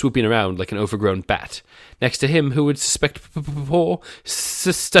have him swooping around like an overgrown bat. Next to him, who would suspect poor,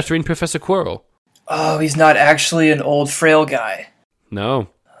 stuttering Professor Quirrell? Oh, he's not actually an old frail guy. No.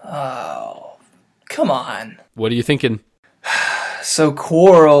 Oh, come on. What are you thinking? So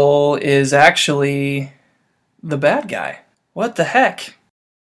Quirrell is actually the bad guy. What the heck?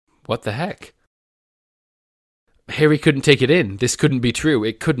 What the heck? Harry couldn't take it in. This couldn't be true.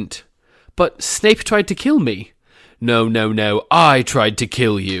 It couldn't. But Snape tried to kill me. No. I tried to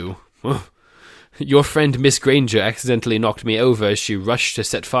kill you. Your friend Miss Granger accidentally knocked me over as she rushed to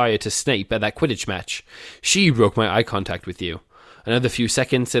set fire to Snape at that Quidditch match. She broke my eye contact with you. Another few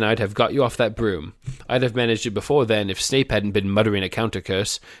seconds and I'd have got you off that broom. I'd have managed it before then if Snape hadn't been muttering a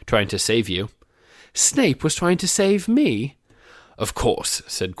counter-curse, trying to save you. Snape was trying to save me? Of course,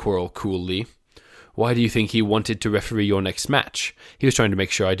 said Quirrell coolly. Why do you think he wanted to referee your next match? He was trying to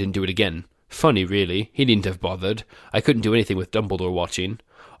make sure I didn't do it again. Funny, really. He needn't have bothered. I couldn't do anything with Dumbledore watching.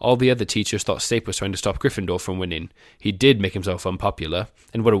 All the other teachers thought Snape was trying to stop Gryffindor from winning. He did make himself unpopular.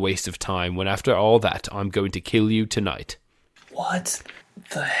 And what a waste of time, when after all that, I'm going to kill you tonight. What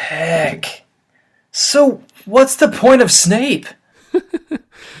the heck? So, what's the point of Snape?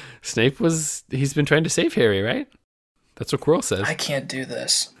 He's been trying to save Harry, right? That's what Quirrell says. I can't do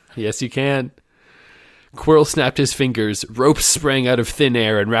this. Yes, you can. Quirrell snapped his fingers. Ropes sprang out of thin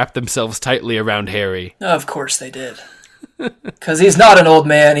air and wrapped themselves tightly around Harry. Of course they did. Because he's not an old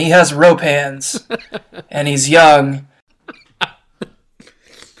man. He has rope hands. And he's young.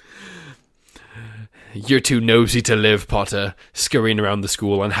 You're too nosy to live, Potter, scurrying around the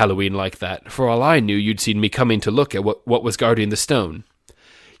school on Halloween like that. For all I knew, you'd seen me coming to look at what was guarding the stone.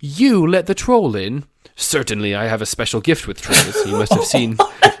 You let the troll in? Certainly, I have a special gift with trolls. You must have seen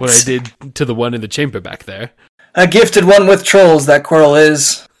what I did to the one in the chamber back there. A gifted one with trolls, that Quirrell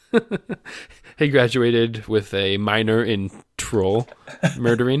is. He graduated with a minor in troll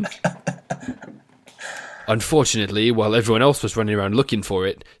murdering. Unfortunately, while everyone else was running around looking for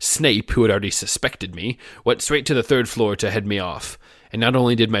it, Snape, who had already suspected me, went straight to the third floor to head me off. And not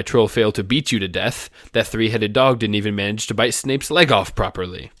only did my troll fail to beat you to death, that three-headed dog didn't even manage to bite Snape's leg off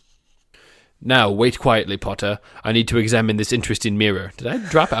properly. Now, wait quietly, Potter. I need to examine this interesting mirror. Did I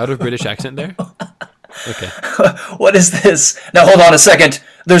drop out of British accent there? Okay. What is this? Now hold on a second.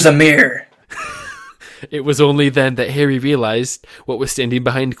 There's a mirror. It was only then that Harry realized what was standing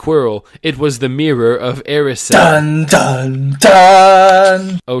behind Quirrell. It was the mirror of Erised. Dun, dun,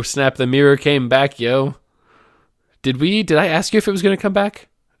 dun! Oh snap, the mirror came back, yo. Did I ask you if it was going to come back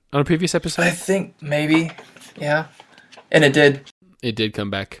on a previous episode? I think maybe, yeah. And it did. It did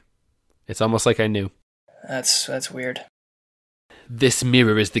come back. It's almost like I knew. That's weird. This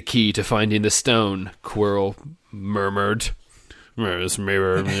mirror is the key to finding the stone, Quirrell murmured. This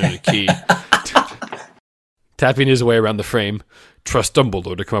mirror is the key. Tapping his way around the frame. Trust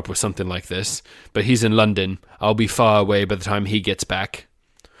Dumbledore to come up with something like this. But he's in London. I'll be far away by the time he gets back.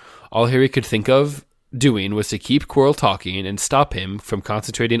 All Harry could think of doing was to keep Quirrell talking and stop him from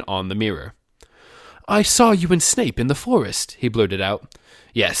concentrating on the mirror. I saw you and Snape in the forest, he blurted out.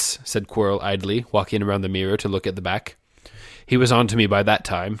 Yes, said Quirrell idly, walking around the mirror to look at the back. He was on to me by that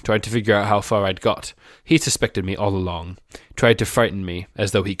time, trying to figure out how far I'd got. He suspected me all along. Tried to frighten me,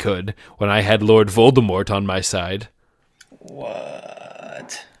 as though he could, when I had Lord Voldemort on my side.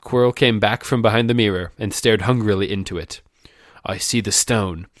 What? Quirrell came back from behind the mirror and stared hungrily into it. I see the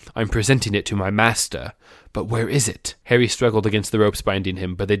stone. I'm presenting it to my master. But where is it? Harry struggled against the ropes binding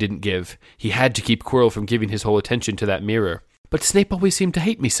him, but they didn't give. He had to keep Quirrell from giving his whole attention to that mirror. But Snape always seemed to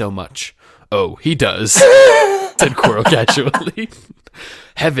hate me so much. Oh, he does. said Quirrell casually.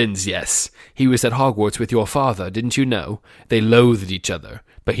 Heavens, yes. He was at Hogwarts with your father, didn't you know? They loathed each other,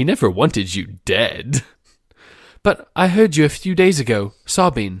 but he never wanted you dead. But I heard you a few days ago,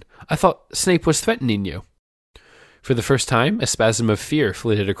 sobbing. I thought Snape was threatening you. For the first time, a spasm of fear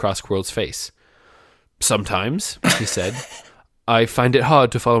flitted across Quirrell's face. Sometimes, he said. I find it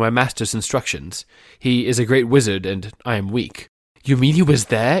hard to follow my master's instructions. He is a great wizard, and I am weak. You mean he was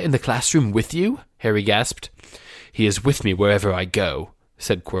there in the classroom with you? Harry gasped. He is with me wherever I go,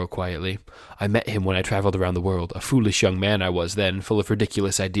 said Quirrell quietly. I met him when I travelled around the world. A foolish young man I was then, full of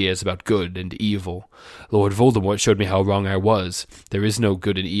ridiculous ideas about good and evil. Lord Voldemort showed me how wrong I was. There is no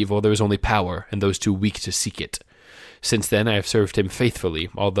good and evil, there is only power, and those too weak to seek it. Since then I have served him faithfully,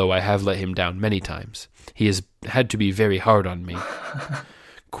 although I have let him down many times. He has had to be very hard on me.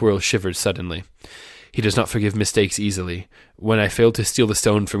 Quirrell shivered suddenly. He does not forgive mistakes easily. When I failed to steal the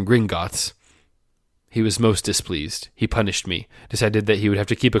stone from Gringotts, he was most displeased. He punished me, decided that he would have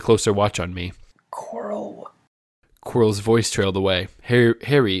to keep a closer watch on me. Quirrell. Quirrell's voice trailed away.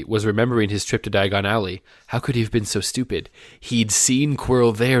 Harry was remembering his trip to Diagon Alley. How could he have been so stupid? He'd seen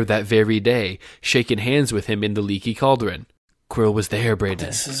Quirrell there that very day, shaken hands with him in the leaky cauldron. Quirrell was there, Braden.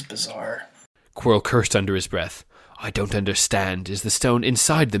 This is bizarre. Quirrell cursed under his breath. I don't understand. Is the stone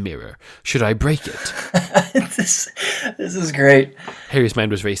inside the mirror? Should I break it? This is great. Harry's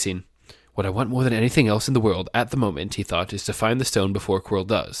mind was racing. What I want more than anything else in the world at the moment, he thought, is to find the stone before Quirrell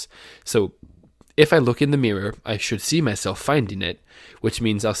does. So, if I look in the mirror, I should see myself finding it, which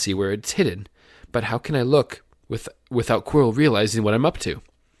means I'll see where it's hidden. But how can I look without Quirrell realizing what I'm up to?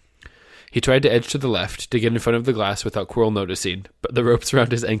 He tried to edge to the left, to get in front of the glass without Quirrell noticing, but the ropes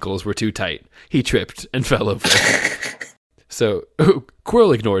around his ankles were too tight. He tripped and fell over. So,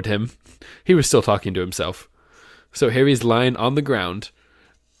 Quirrell ignored him. He was still talking to himself. So Harry's lying on the ground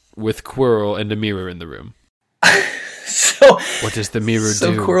with Quirrell and a mirror in the room. So what does the mirror do?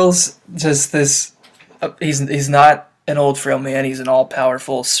 So Quirrell's just this... he's not an old frail man. He's an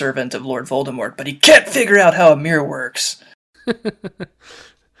all-powerful servant of Lord Voldemort, but he can't figure out how a mirror works.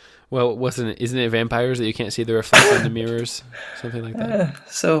 Well, isn't it vampires that you can't see the reflection in the mirrors? Something like that.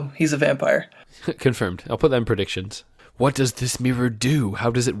 So he's a vampire. Confirmed. I'll put that in predictions. What does this mirror do?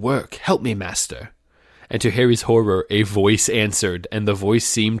 How does it work? Help me, master. And to Harry's horror, a voice answered, and the voice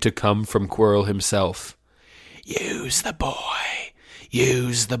seemed to come from Quirrell himself. Use the boy.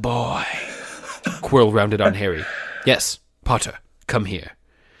 Use the boy. Quirrell rounded on Harry. Yes, Potter, come here.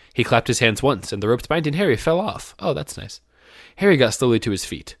 He clapped his hands once, and the ropes binding Harry fell off. Oh, that's nice. Harry got slowly to his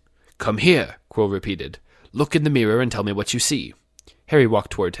feet. Come here, Quirrell repeated. Look in the mirror and tell me what you see. Harry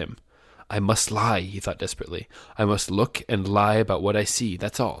walked toward him. I must lie, he thought desperately. I must look and lie about what I see,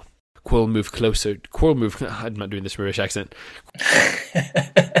 that's all. Quirrell moved closer. I'm not doing this British accent.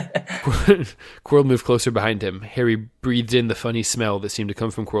 Quirrell moved closer behind him. Harry breathed in the funny smell that seemed to come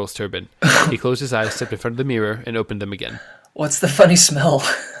from Quirrell's turban. He closed his eyes, stepped in front of the mirror, and opened them again. What's the funny smell?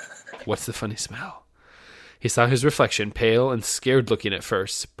 What's the funny smell? He saw his reflection, pale and scared-looking at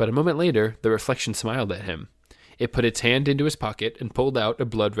first, but a moment later, the reflection smiled at him. It put its hand into his pocket and pulled out a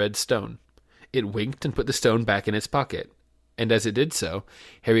blood-red stone. It winked and put the stone back in its pocket. And as it did so,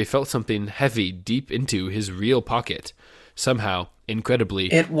 Harry felt something heavy deep into his real pocket. Somehow,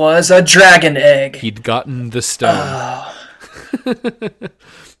 incredibly... It was a dragon egg! He'd gotten the stone. Oh.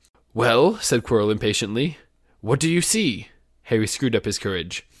 Well, said Quirrell impatiently, what do you see? Harry screwed up his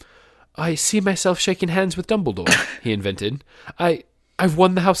courage. I see myself shaking hands with Dumbledore, he invented. I've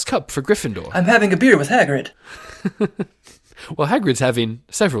won the House Cup for Gryffindor. I'm having a beer with Hagrid. Well, Hagrid's having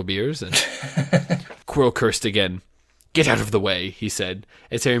several beers, and... Quirrell cursed again. Get out of the way, he said.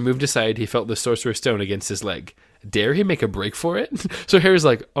 As Harry moved aside, he felt the Sorcerer's Stone against his leg. Dare he make a break for it? So Harry's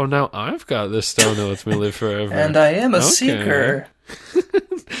like, oh, now I've got this stone that lets me live forever. And I am a seeker.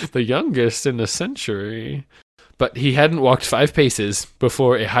 The youngest in a century. But he hadn't walked 5 paces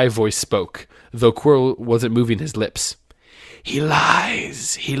before a high voice spoke, though Quirrell wasn't moving his lips. He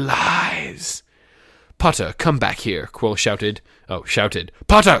lies! He lies! Potter, come back here, Quirrell shouted.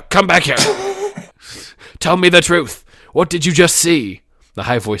 Potter, come back here! Tell me the truth! What did you just see? The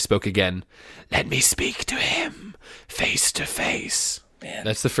high voice spoke again. Let me speak to him, face to face. Man,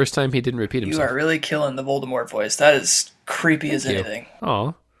 that's the first time he didn't repeat himself. You are really killing the Voldemort voice. That is creepy as anything.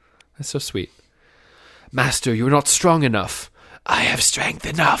 Aw, that's so sweet. Master, you're not strong enough. I have strength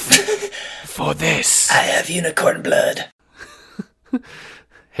enough for this. I have unicorn blood.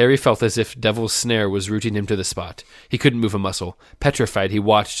 Harry felt as if Devil's Snare was rooting him to the spot. He couldn't move a muscle. Petrified, he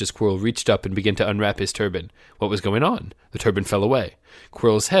watched as Quirrell reached up and began to unwrap his turban. What was going on? The turban fell away.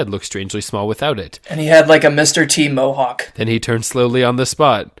 Quirrell's head looked strangely small without it. And he had like a Mr. T mohawk. Then he turned slowly on the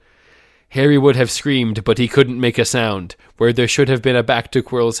spot. Harry would have screamed, but he couldn't make a sound. Where there should have been a back to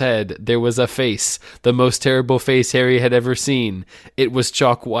Quirrell's head, there was a face, the most terrible face Harry had ever seen. It was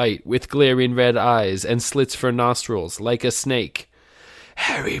chalk white, with glaring red eyes and slits for nostrils, like a snake.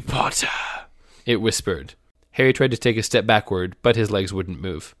 "Harry Potter," it whispered. Harry tried to take a step backward, but his legs wouldn't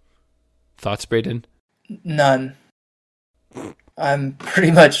move. Thoughts, Brayden? None. I'm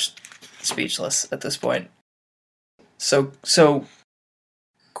pretty much speechless at this point. So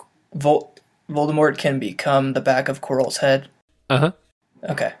Voldemort can become the back of Quirrell's head? Uh-huh.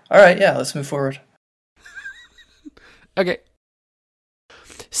 Okay. Alright, yeah, let's move forward. Okay.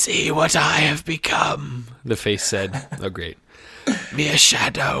 "See what I have become," the face said. Oh, great. "Mere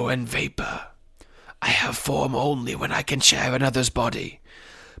shadow and vapor. I have form only when I can share another's body.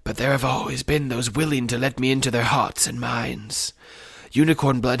 But there have always been those willing to let me into their hearts and minds.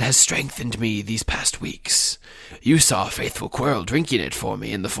 Unicorn blood has strengthened me these past weeks. You saw faithful Quirrell drinking it for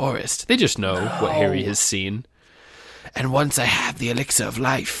me in the forest." They just know what Harry has seen. "And once I have the elixir of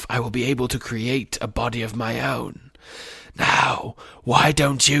life, I will be able to create a body of my own. Now, why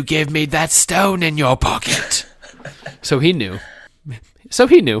don't you give me that stone in your pocket?" So he knew.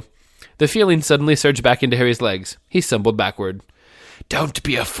 The feeling suddenly surged back into Harry's legs. He stumbled backward. "Don't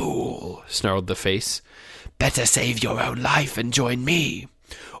be a fool," snarled the face. "Better save your own life and join me,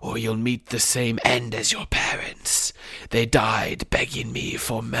 or you'll meet the same end as your parents. They died begging me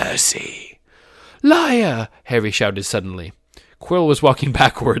for mercy." "Liar!" Harry shouted suddenly. Quirrell was walking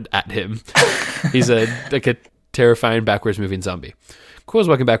backward at him. He's like a terrifying backwards moving zombie. Quirrell was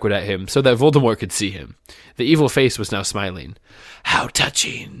walking backward at him so that Voldemort could see him. The evil face was now smiling. "How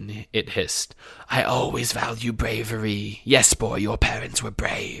touching," it hissed. "I always value bravery. Yes, boy, your parents were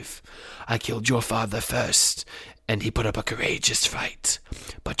brave. I killed your father first, and he put up a courageous fight.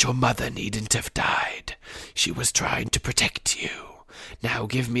 But your mother needn't have died. She was trying to protect you. Now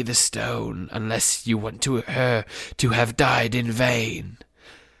give me the stone, unless you want her to have died in vain."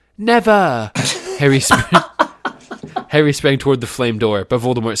 "Never!" Harry sprang toward the flame door, but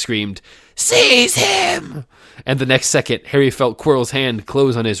Voldemort screamed, "Seize him!" And the next second, Harry felt Quirrell's hand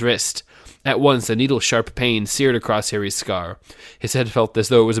close on his wrist. At once, a needle-sharp pain seared across Harry's scar. His head felt as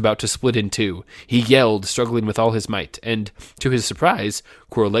though it was about to split in two. He yelled, struggling with all his might, and, to his surprise,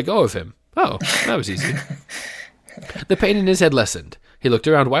 Quirrell let go of him. Oh, that was easy. The pain in his head lessened. He looked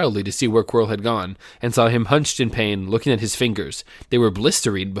around wildly to see where Quirrell had gone, and saw him hunched in pain, looking at his fingers. They were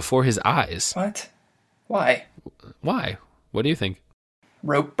blistering before his eyes. What? Why? Why? What do you think?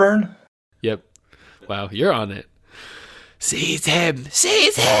 Rope burn? Yep. Wow, you're on it. "Seize him!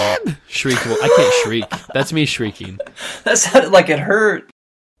 Seize him!" shrieked. Well, I can't shriek. That's me shrieking. That sounded like it hurt.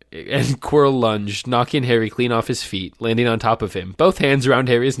 And Quirrell lunged, knocking Harry clean off his feet, landing on top of him, both hands around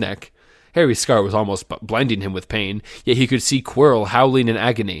Harry's neck. Harry's scar was almost blinding him with pain, yet he could see Quirrell howling in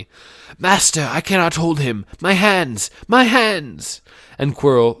agony. "Master, I cannot hold him! My hands! My hands!" And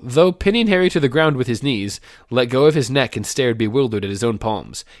Quirrell, though pinning Harry to the ground with his knees, let go of his neck and stared bewildered at his own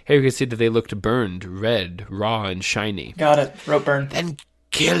palms. Harry could see that they looked burned, red, raw, and shiny. Got it. Rope burn. "Then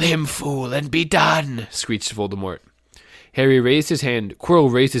kill him, fool, and be done!" screeched Voldemort. Quirrell raised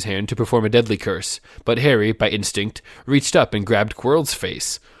his hand to perform a deadly curse, but Harry, by instinct, reached up and grabbed Quirrell's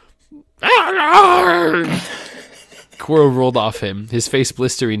face. Quirrell rolled off him, his face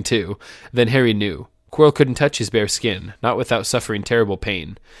blistering too. Then Harry knew. Quirrell couldn't touch his bare skin, not without suffering terrible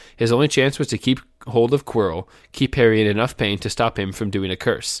pain. His only chance was to keep hold of Quirrell, keep Harry in enough pain to stop him from doing a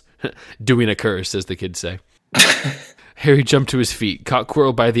curse. Doing a curse, as the kids say. Harry jumped to his feet, caught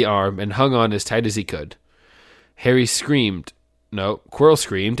Quirrell by the arm, and hung on as tight as he could. Quirrell screamed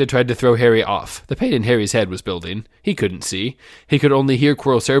and tried to throw Harry off. The pain in Harry's head was building. He couldn't see. He could only hear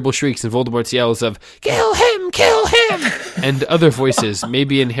Quirrell's terrible shrieks and Voldemort's yells of, "Kill him! Kill him!" and other voices,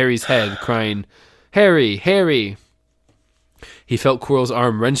 maybe in Harry's head, crying, "Harry! Harry!" He felt Quirrell's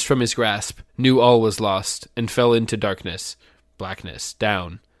arm wrenched from his grasp, knew all was lost, and fell into darkness. Blackness.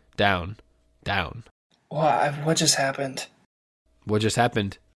 Down. Down. Down. What just happened? What just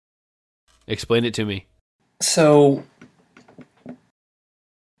happened? Explain it to me. So,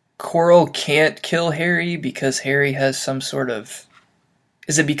 Quirrell can't kill Harry because Harry has some sort of...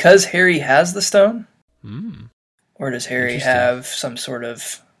 Is it because Harry has the stone? Or does Harry have some sort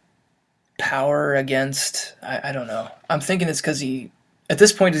of power against... I don't know. I'm thinking it's because he... At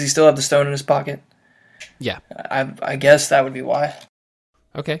this point, does he still have the stone in his pocket? Yeah. I guess that would be why.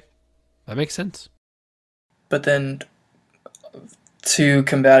 Okay. That makes sense. But then, to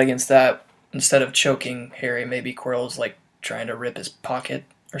combat against that, instead of choking Harry, maybe Quirrell's like trying to rip his pocket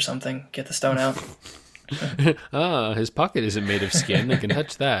or something, get the stone out. His pocket isn't made of skin. I can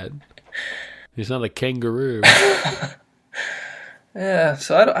touch that. He's not a kangaroo. Yeah,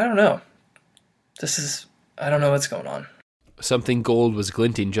 so I don't know. I don't know what's going on. Something gold was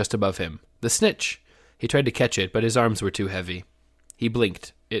glinting just above him. The snitch! He tried to catch it, but his arms were too heavy. He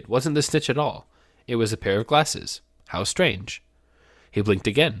blinked. It wasn't the snitch at all. It was a pair of glasses. How strange. He blinked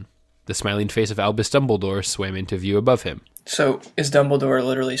again. The smiling face of Albus Dumbledore swam into view above him. So, is Dumbledore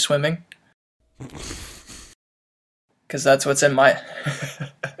literally swimming? Because that's what's in my...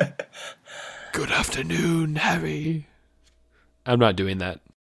 Good afternoon, Harry. I'm not doing that,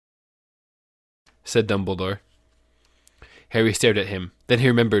 said Dumbledore. Harry stared at him. Then he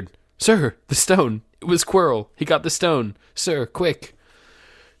remembered. Sir, the stone. It was Quirrell. He got the stone. Sir, quick.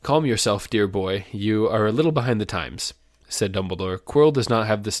 Calm yourself, dear boy. You are a little behind the times, said Dumbledore. Quirrell does not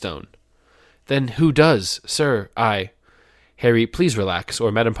have the stone. Then who does? Sir, I. Harry, please relax,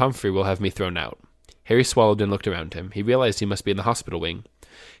 or Madame Pomfrey will have me thrown out. Harry swallowed and looked around him. He realized he must be in the hospital wing.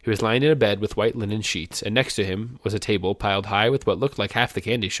 He was lying in a bed with white linen sheets, and next to him was a table piled high with what looked like half the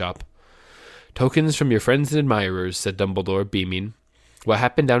candy shop. Tokens from your friends and admirers, said Dumbledore, beaming. What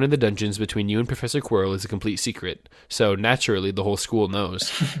happened down in the dungeons between you and Professor Quirrell is a complete secret, so naturally the whole school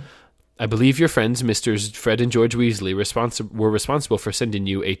knows. I believe your friends, Misters Fred and George Weasley, were responsible for sending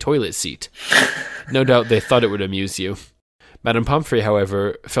you a toilet seat. No doubt they thought it would amuse you. Madame Pomfrey,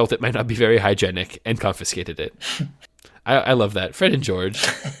 however, felt it might not be very hygienic and confiscated it. I love that. Fred and George.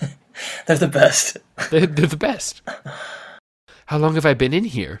 They're the best. They're the best. How long have I been in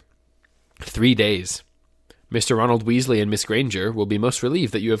here? 3 days. Mr. Ronald Weasley and Miss Granger will be most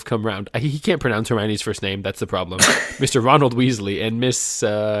relieved that you have come round. He can't pronounce Hermione's first name. That's the problem. Mr. Ronald Weasley and Miss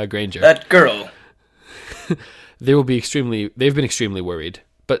Granger. That girl. They've been extremely worried.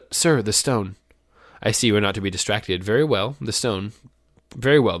 But, sir, the stone. I see you are not to be distracted. Very well, the stone.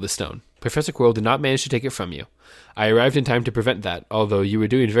 Professor Quirrell did not manage to take it from you. I arrived in time to prevent that, although you were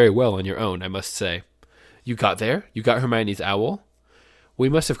doing very well on your own, I must say. You got there? You got Hermione's owl? We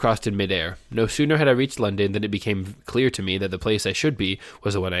must have crossed in midair. No sooner had I reached London than it became clear to me that the place I should be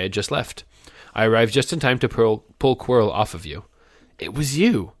was the one I had just left. I arrived just in time to pull Quirrell off of you. It was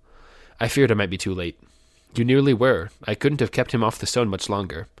you! I feared I might be too late. You nearly were. I couldn't have kept him off the stone much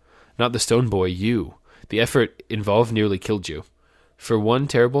longer. Not the stone boy, you. The effort involved nearly killed you. For one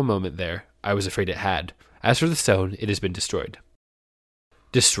terrible moment there, I was afraid it had. As for the stone, it has been destroyed.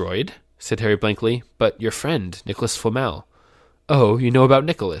 Destroyed? Said Harry blankly. But your friend, Nicholas Flamel. Oh, you know about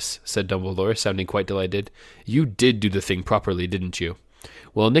Nicholas, said Dumbledore, sounding quite delighted. You did do the thing properly, didn't you?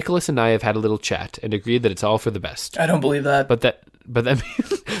 Well, Nicholas and I have had a little chat, and agreed that it's all for the best. I don't believe that. But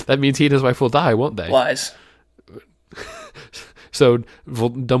that means he and his wife will die, won't they? Lies. So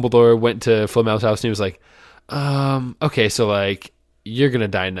Dumbledore went to Flamel's house and he was like, okay, so like, you're gonna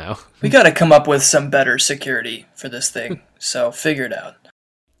die now. We gotta come up with some better security for this thing, so figure it out.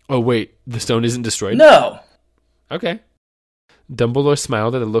 Oh wait, the stone isn't destroyed? No! Okay. Dumbledore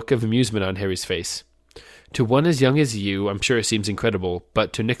smiled at a look of amusement on Harry's face. To one as young as you, I'm sure it seems incredible,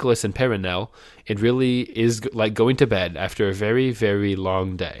 but to Nicholas and Perenelle, it really is like going to bed after a very, very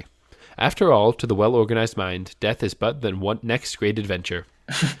long day. After all, to the well-organized mind, death is but the next great adventure.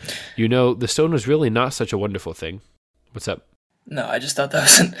 You know, the stone was really not such a wonderful thing. What's up? No, I just thought that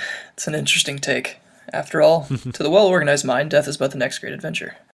was it's an interesting take. After all, to the well-organized mind, death is but the next great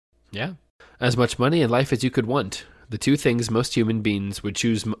adventure. Yeah. As much money and life as you could want. The two things most human beings would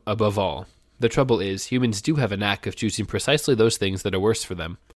choose above all. The trouble is, humans do have a knack of choosing precisely those things that are worse for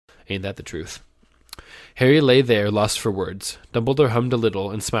them. Ain't that the truth? Harry lay there, lost for words. Dumbledore hummed a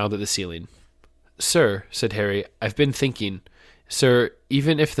little and smiled at the ceiling. Sir, said Harry, I've been thinking. Sir,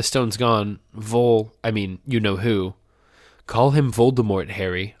 even if the stone's gone, you know who. Call him Voldemort,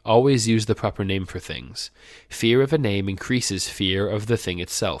 Harry. Always use the proper name for things. Fear of a name increases fear of the thing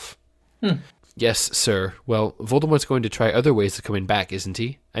itself. Yes, sir. Well, Voldemort's going to try other ways of coming back, isn't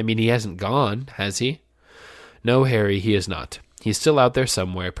he? I mean, he hasn't gone, has he? No, Harry, he is not. He's still out there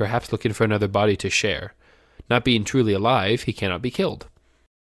somewhere, perhaps looking for another body to share. Not being truly alive, he cannot be killed.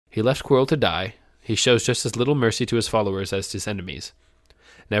 He left Quirrell to die. He shows just as little mercy to his followers as to his enemies.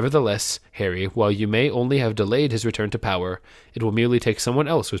 Nevertheless, Harry, while you may only have delayed his return to power, it will merely take someone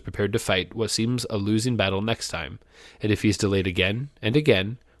else who is prepared to fight what seems a losing battle next time. And if he's delayed again and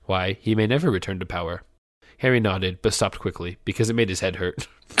again, why, he may never return to power. Harry nodded, but stopped quickly, because it made his head hurt.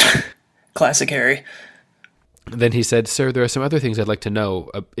 Classic Harry. Then he said, Sir, there are some other things I'd like to know,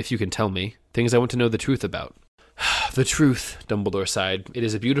 if you can tell me. Things I want to know the truth about. The truth, Dumbledore sighed. It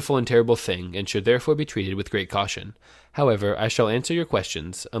is a beautiful and terrible thing, and should therefore be treated with great caution. However, I shall answer your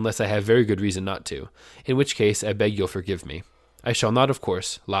questions, unless I have very good reason not to, in which case I beg you'll forgive me. I shall not, of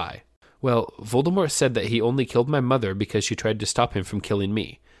course, lie. Well, Voldemort said that he only killed my mother because she tried to stop him from killing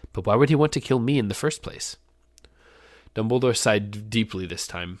me. But why would he want to kill me in the first place? Dumbledore sighed deeply this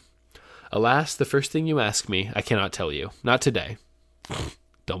time. Alas, the first thing you ask me, I cannot tell you. Not today.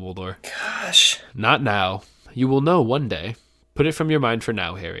 Dumbledore. Gosh. Not now. You will know one day. Put it from your mind for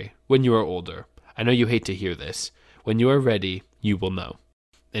now, Harry. When you are older. I know you hate to hear this. When you are ready, you will know.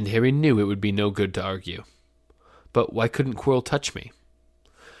 And Harry knew it would be no good to argue. But why couldn't Quirrell touch me?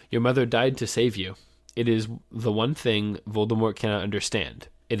 Your mother died to save you. It is the one thing Voldemort cannot understand.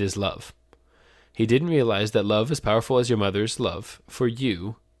 It is love. He didn't realize that love as powerful as your mother's love for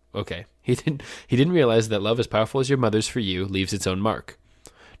you. Okay. He didn't realize that love as powerful as your mother's for you leaves its own mark.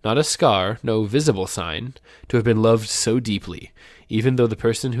 Not a scar, no visible sign, to have been loved so deeply, even though the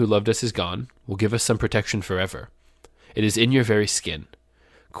person who loved us is gone, will give us some protection forever. It is in your very skin.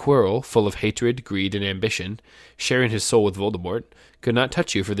 Quirrell, full of hatred, greed, and ambition, sharing his soul with Voldemort, could not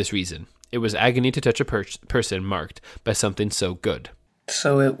touch you for this reason. It was agony to touch a person marked by something so good.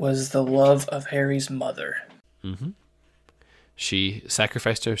 So it was the love of Harry's mother. Mm-hmm. She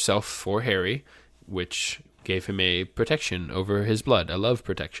sacrificed herself for Harry, which gave him a protection over his blood, a love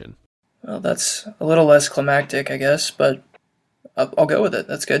protection. Well, that's a little less climactic, I guess, but I'll go with it.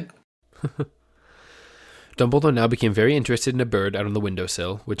 That's good. Dumbledore now became very interested in a bird out on the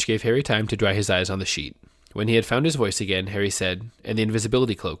windowsill, which gave Harry time to dry his eyes on the sheet. When he had found his voice again, Harry said, "And the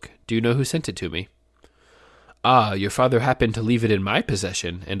invisibility cloak, do you know who sent it to me?" "Ah, your father happened to leave it in my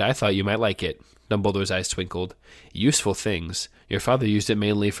possession, and I thought you might like it." Dumbledore's eyes twinkled. "Useful things. Your father used it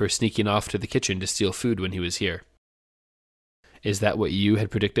mainly for sneaking off to the kitchen to steal food when he was here." Is that what you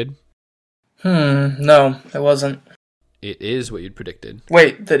had predicted? No, it wasn't. It is what you'd predicted.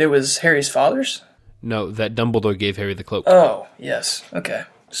 Wait, that it was Harry's father's? No, that Dumbledore gave Harry the cloak. Oh, yes. Okay,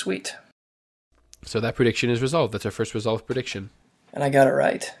 sweet. So that prediction is resolved. That's our first resolved prediction. And I got it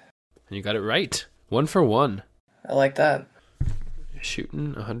right. And you got it right. 1 for 1. I like that.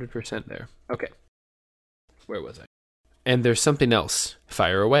 Shooting 100% there. Okay. Where was I? And there's something else.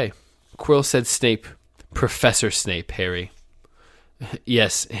 Fire away. Quirrell said Snape. Professor Snape, Harry.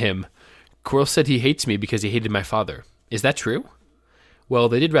 Yes, him. Quirrell said he hates me because he hated my father. Is that true? Well,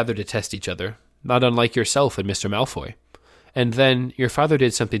 they did rather detest each other, not unlike yourself and Mr. Malfoy. And then your father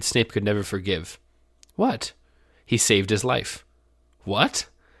did something Snape could never forgive. What? He saved his life. What?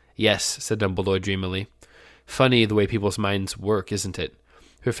 Yes, said Dumbledore dreamily. Funny the way people's minds work, isn't it?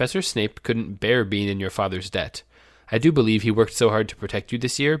 Professor Snape couldn't bear being in your father's debt. I do believe he worked so hard to protect you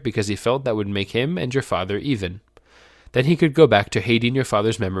this year because he felt that would make him and your father even. Then he could go back to hating your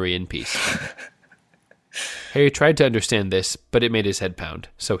father's memory in peace. Harry tried to understand this, but it made his head pound,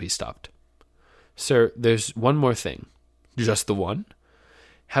 so he stopped. Sir, there's one more thing. Just the one?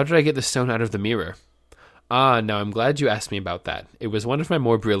 How did I get the stone out of the mirror? Ah, now I'm glad you asked me about that. It was one of my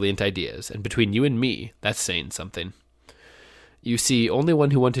more brilliant ideas, and between you and me, that's saying something. You see, only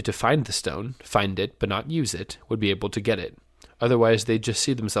one who wanted to find the stone, find it, but not use it, would be able to get it. Otherwise, they'd just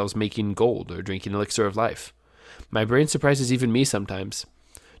see themselves making gold or drinking elixir of life. My brain surprises even me sometimes.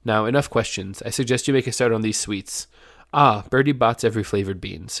 Now, enough questions. I suggest you make a start on these sweets. Ah, Bertie Bott's every flavored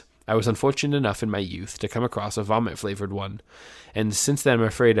beans. I was unfortunate enough in my youth to come across a vomit-flavored one, and since then I'm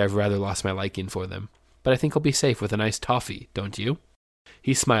afraid I've rather lost my liking for them. But I think I'll be safe with a nice toffee, don't you?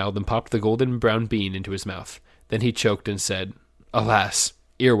 He smiled and popped the golden brown bean into his mouth. Then he choked and said, Alas,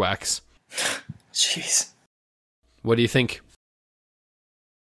 earwax. Jeez. What do you think?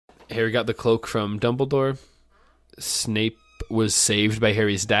 Harry got the cloak from Dumbledore. Snape was saved by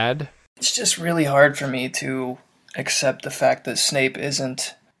Harry's dad. It's just really hard for me to accept the fact that Snape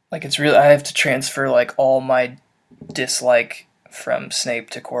isn't... Like, it's really... I have to transfer, like, all my dislike from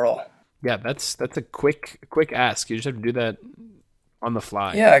Snape to Quirrell. Yeah, that's a quick ask. You just have to do that on the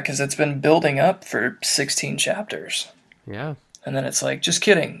fly. Yeah, because it's been building up for 16 chapters. Yeah. And then it's like, just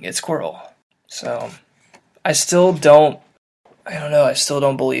kidding, it's Quirrell. So, I still don't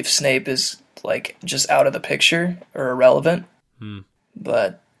believe Snape is, like, just out of the picture or irrelevant.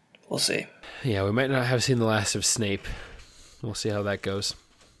 But we'll see. Yeah, we might not have seen the last of Snape. We'll see how that goes.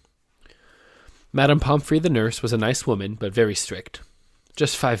 Madame Pomfrey, the nurse, was a nice woman, but very strict.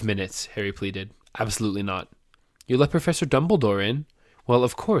 Just 5 minutes, Harry pleaded. Absolutely not. You let Professor Dumbledore in? Well,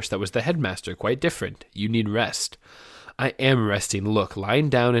 of course, that was the headmaster. Quite different. You need rest. I am resting. Look, lying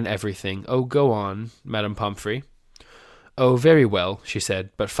down and everything. Oh, go on, Madame Pomfrey. Oh, very well, she said,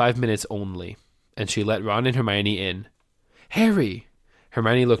 but 5 minutes only. And she let Ron and Hermione in. Harry!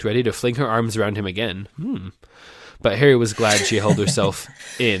 Hermione looked ready to fling her arms around him again. But Harry was glad she held herself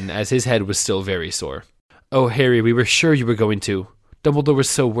in, as his head was still very sore. Oh, Harry, we were sure you were going to. Dumbledore was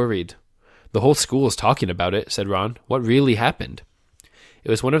so worried. The whole school is talking about it, said Ron. What really happened?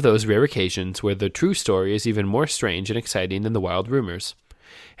 It was one of those rare occasions where the true story is even more strange and exciting than the wild rumors.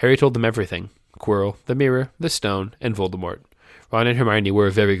 Harry told them everything. Quirrell, the mirror, the stone, and Voldemort. Ron and Hermione were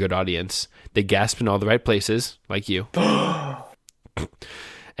a very good audience. They gasped in all the right places, like you.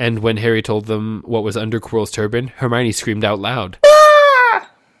 And when Harry told them what was under Quirrell's turban, Hermione screamed out loud.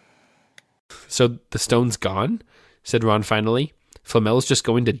 So the stone's gone? Said Ron finally. Flamel's just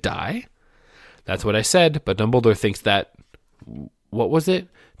going to die? That's what I said, but Dumbledore thinks that... What was it?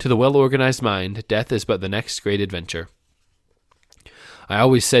 To the well-organized mind, death is but the next great adventure. I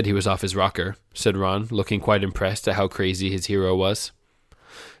always said he was off his rocker, said Ron, looking quite impressed at how crazy his hero was.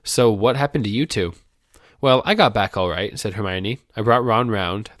 So what happened to you two? Well, I got back all right, said Hermione. I brought Ron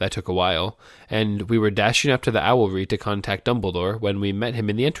round, that took a while, and we were dashing up to the Owlry to contact Dumbledore when we met him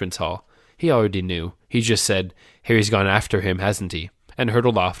in the entrance hall. He already knew. He just said, Harry's gone after him, hasn't he? And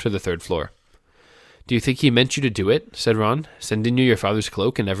hurtled off to the 3rd floor. Do you think he meant you to do it? Said Ron, sending you your father's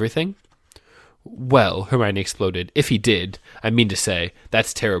cloak and everything? Well, Hermione exploded, if he did, I mean to say,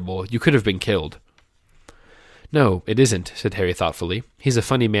 that's terrible. You could have been killed. No, it isn't, said Harry thoughtfully. He's a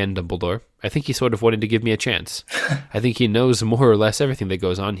funny man, Dumbledore. I think he sort of wanted to give me a chance. I think he knows more or less everything that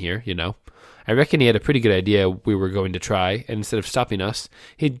goes on here, you know. I reckon he had a pretty good idea we were going to try, and instead of stopping us,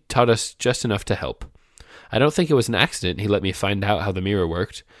 he taught us just enough to help. I don't think it was an accident he let me find out how the mirror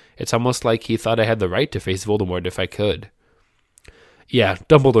worked. It's almost like he thought I had the right to face Voldemort if I could. Yeah,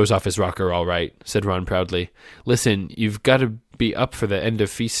 Dumbledore's off his rocker all right, said Ron proudly. Listen, you've got to be up for the end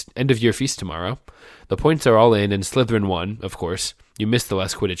of year feast tomorrow. The points are all in, and Slytherin won, of course. You missed the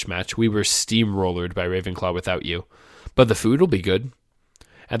last Quidditch match. We were steamrollered by Ravenclaw without you. But the food will be good.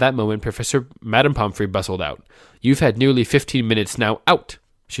 At that moment, Madame Pomfrey bustled out. You've had nearly 15 minutes now. Out,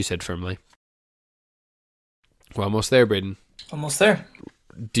 she said firmly. We're almost there, Braden. Almost there.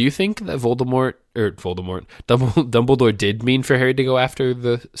 Do you think that Dumbledore did mean for Harry to go after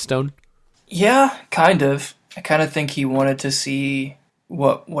the stone? Yeah, kind of. I kind of think he wanted to see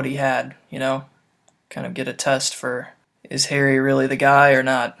what he had, you know? Kind of get a test for, is Harry really the guy or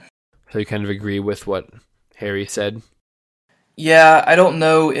not? So you kind of agree with what Harry said? Yeah, I don't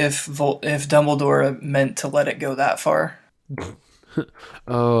know if Dumbledore meant to let it go that far.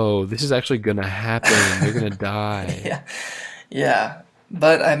 Oh, this is actually going to happen. They're going to die. Yeah.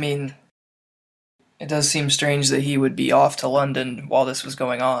 But, I mean, it does seem strange that he would be off to London while this was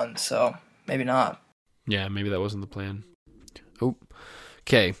going on, so maybe not. Yeah, maybe that wasn't the plan. Oh,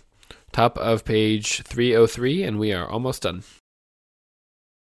 okay. Top of page 303, and we are almost done.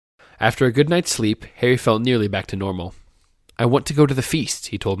 After a good night's sleep, Harry felt nearly back to normal. I want to go to the feast,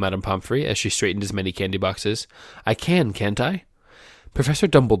 he told Madame Pomfrey as she straightened his many candy boxes. I can, can't I? Professor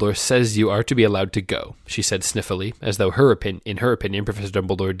Dumbledore says you are to be allowed to go, she said sniffily, as though in her opinion, Professor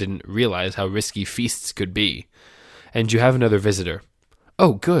Dumbledore didn't realize how risky feasts could be. And you have another visitor.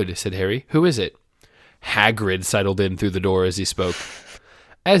 Oh, good, said Harry. Who is it? Hagrid sidled in through the door as he spoke.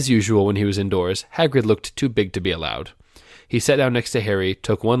 As usual when he was indoors, Hagrid looked too big to be allowed. He sat down next to Harry,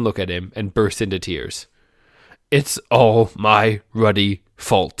 took one look at him, and burst into tears. It's all my ruddy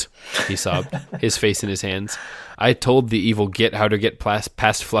fault, he sobbed, his face in his hands. I told the evil git how to get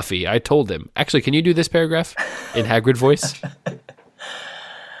past Fluffy. I told him. Actually, can you do this paragraph in Hagrid voice?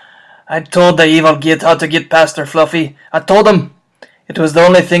 I told the evil git how to get past her, Fluffy. I told him. It was the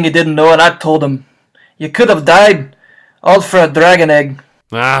only thing he didn't know, and I told him. You could have died. All for a dragon egg.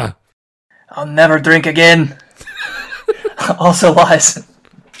 Ah. I'll never drink again. Also lies.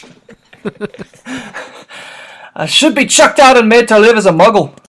 I should be chucked out and made to live as a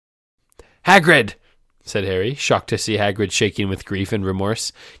muggle. Hagrid, said Harry, shocked to see Hagrid shaking with grief and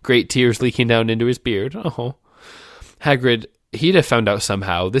remorse, great tears leaking down into his beard. Oh, Hagrid, he'd have found out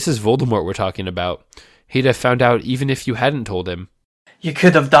somehow. This is Voldemort we're talking about. He'd have found out even if you hadn't told him. You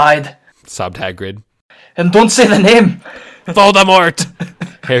could have died, sobbed Hagrid. And don't say the name.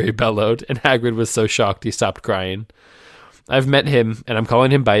 Voldemort, Harry bellowed, and Hagrid was so shocked he stopped crying. I've met him, and I'm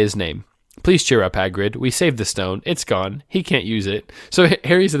calling him by his name. Please cheer up, Hagrid. We saved the stone. It's gone. He can't use it. So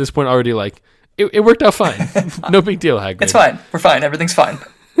Harry's at this point already like, it worked out fine. No big deal, Hagrid. It's fine. We're fine. Everything's fine.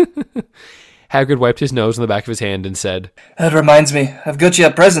 Hagrid wiped his nose on the back of his hand and said, That reminds me. I've got you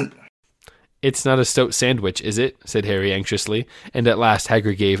a present. It's not a stoat sandwich, is it? Said Harry anxiously, and at last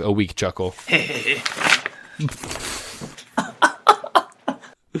Hagrid gave a weak chuckle.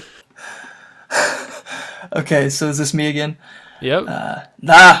 Okay, so is this me again? Yep.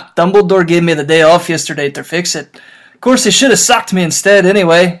 Nah, Dumbledore gave me the day off yesterday to fix it. Of course, he should have socked me instead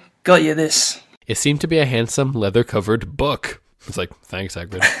anyway. Got you this. It seemed to be a handsome, leather-covered book. It's like, thanks,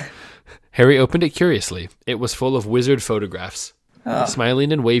 Hagrid. Harry opened it curiously. It was full of wizard photographs. Oh.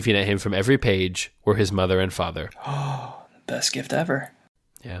 Smiling and waving at him from every page were his mother and father. Oh, best gift ever.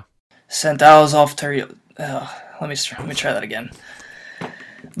 Yeah. Sent owls off to... let me try that again.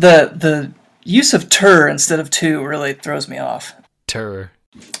 The use of "ter" instead of "to" really throws me off. terror.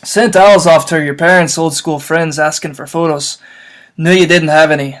 Sent owls off to your parents' old school friends asking for photos. Knew you didn't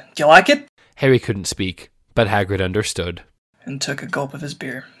have any. Do you like it? Harry couldn't speak, but Hagrid understood. And took a gulp of his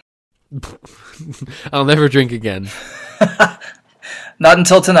beer. I'll never drink again. Not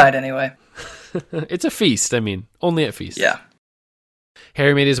until tonight, anyway. It's a feast, I mean, only at feasts. Yeah.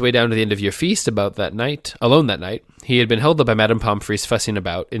 Harry made his way down to the end of your feast alone that night. He had been held up by Madame Pomfrey's fussing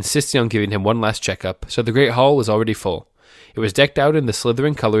about, insisting on giving him one last checkup, so the Great Hall was already full. It was decked out in the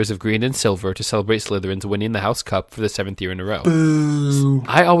Slytherin colors of green and silver to celebrate Slytherin's winning the House Cup for the 7th year in a row. Boo.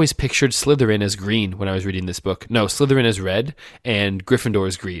 I always pictured Slytherin as green when I was reading this book. No, Slytherin is red and Gryffindor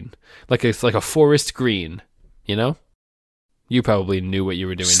is green. It's like a forest green, you know? You probably knew what you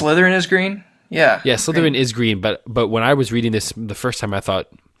were doing. Slytherin is green? Yeah. Yeah, Slytherin green. is green, but when I was reading this the first time, I thought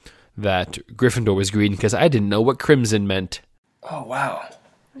that Gryffindor was green because I didn't know what crimson meant. Oh, wow.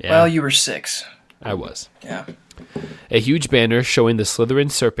 Yeah. Well, you were 6. I was. Yeah. A huge banner showing the Slytherin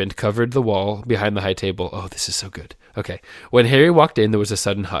serpent covered the wall behind the high table. Oh, this is so good. Okay. When Harry walked in, there was a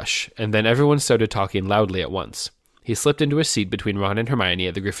sudden hush, and then everyone started talking loudly at once. He slipped into a seat between Ron and Hermione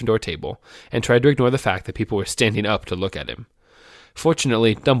at the Gryffindor table, and tried to ignore the fact that people were standing up to look at him.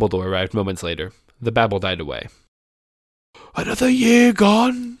 Fortunately, Dumbledore arrived moments later. The babble died away. "Another year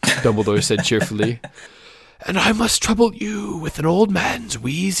gone," Dumbledore said cheerfully. "And I must trouble you with an old man's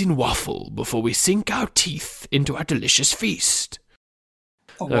wheezing waffle before we sink our teeth into our delicious feast."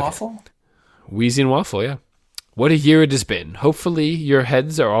 A waffle? Wheezing waffle, yeah. What a year it has been. Hopefully your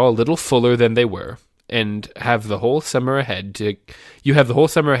heads are all a little fuller than they were, and have the whole summer ahead to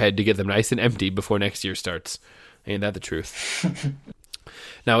get them nice and empty before next year starts. Ain't that the truth?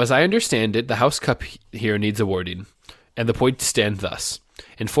 Now, as I understand it, the House Cup here needs awarding, and the points stand thus.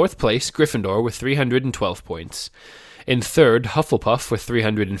 In 4th place, Gryffindor with 312 points. In 3rd, Hufflepuff with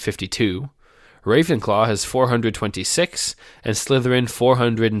 352. Ravenclaw has 426, and Slytherin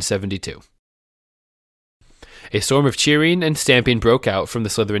 472. A storm of cheering and stamping broke out from the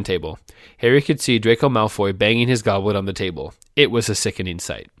Slytherin table. Harry could see Draco Malfoy banging his goblet on the table. It was a sickening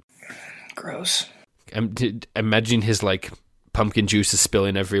sight. Gross. Imagine his, pumpkin juice is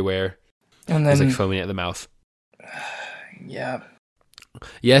spilling everywhere. And then... He's, foaming at the mouth. Yeah.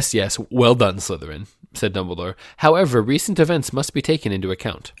 Yes, well done, Slytherin, said Dumbledore. However, recent events must be taken into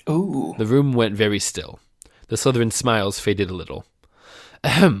account. Ooh. The room went very still. The Slytherin smiles faded a little.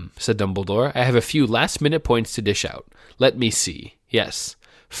 Ahem, said Dumbledore. I have a few last-minute points to dish out. Let me see. Yes.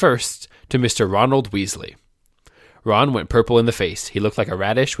 First, to Mr. Ronald Weasley. Ron went purple in the face. He looked like a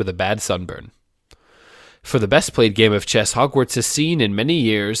radish with a bad sunburn. For the best played game of chess Hogwarts has seen in many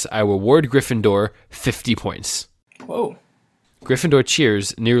years, I will award Gryffindor 50 points. Whoa. Gryffindor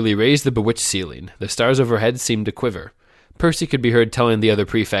cheers nearly raised the bewitched ceiling. The stars overhead seemed to quiver. Percy could be heard telling the other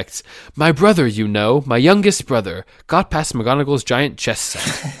prefects, "My brother, you know, my youngest brother, got past McGonagall's giant chess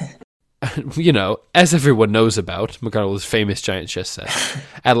set." As everyone knows about, McGonagall's famous giant chess set.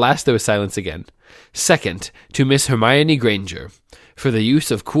 At last there was silence again. Second, to Miss Hermione Granger. For the use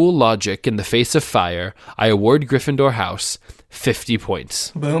of cool logic in the face of fire, I award Gryffindor House 50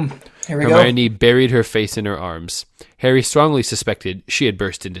 points. Boom. Here we Hermione buried her face in her arms. Harry strongly suspected she had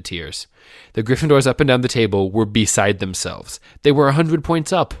burst into tears. The Gryffindors up and down the table were beside themselves. They were 100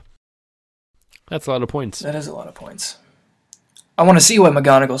 points up. That's a lot of points. That is a lot of points. I want to see what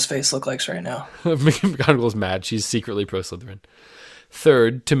McGonagall's face looks like right now. McGonagall's mad. She's secretly pro-Slytherin.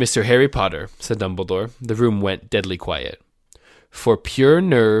 Third, to Mr. Harry Potter, said Dumbledore. The room went deadly quiet. For pure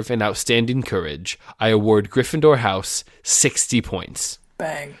nerve and outstanding courage, I award Gryffindor House 60 points.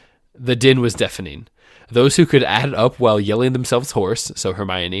 Bang. The din was deafening. Those who could add up while yelling themselves hoarse, so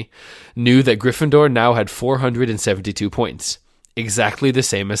Hermione, knew that Gryffindor now had 472 points, exactly the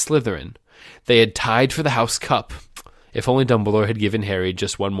same as Slytherin. They had tied for the House Cup. If only Dumbledore had given Harry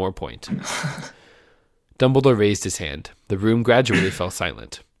just one more point. Dumbledore raised his hand. The room gradually fell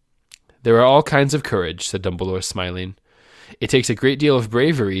silent. There are all kinds of courage, said Dumbledore, smiling. It takes a great deal of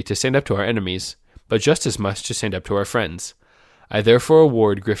bravery to stand up to our enemies, but just as much to stand up to our friends. I therefore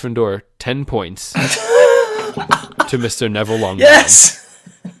award Gryffindor 10 points to Mr. Neville Longbottom. Yes!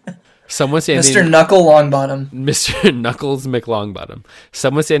 Someone standing... Mr. Knuckle Longbottom. Mr. Knuckles McLongbottom.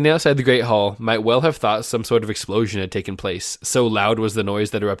 Someone standing outside the Great Hall might well have thought some sort of explosion had taken place. So loud was the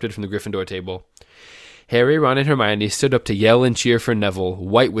noise that erupted from the Gryffindor table. Harry, Ron, and Hermione stood up to yell and cheer for Neville,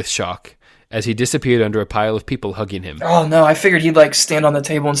 white with shock, as he disappeared under a pile of people hugging him. Oh no, I figured he'd stand on the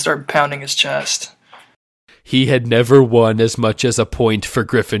table and start pounding his chest. He had never won as much as a point for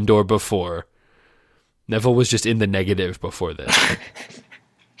Gryffindor before. Neville was just in the negative before this.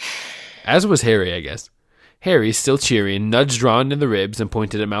 As was Harry, I guess. Harry, still cheering, nudged Ron in the ribs and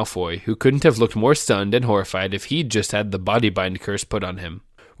pointed at Malfoy, who couldn't have looked more stunned and horrified if he'd just had the body bind curse put on him.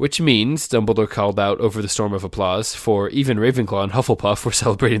 Which means, Dumbledore called out over the storm of applause, for even Ravenclaw and Hufflepuff were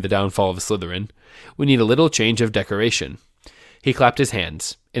celebrating the downfall of Slytherin, we need a little change of decoration. He clapped his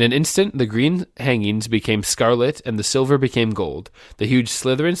hands. In an instant, the green hangings became scarlet and the silver became gold. The huge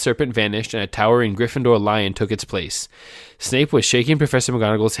Slytherin serpent vanished and a towering Gryffindor lion took its place. Snape was shaking Professor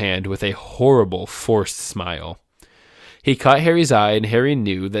McGonagall's hand with a horrible, forced smile. He caught Harry's eye, and Harry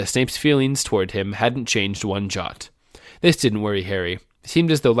knew that Snape's feelings toward him hadn't changed one jot. This didn't worry Harry. It seemed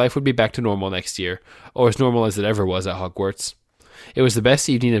as though life would be back to normal next year, or as normal as it ever was at Hogwarts. It was the best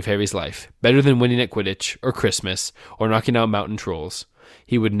evening of Harry's life, better than winning at Quidditch, or Christmas, or knocking out mountain trolls.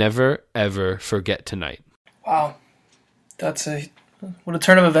 He would never, ever forget tonight. Wow. What a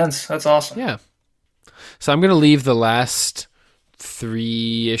turn of events. That's awesome. Yeah. So I'm going to leave the last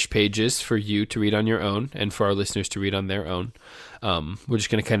 3-ish pages for you to read on your own, and for our listeners to read on their own. We're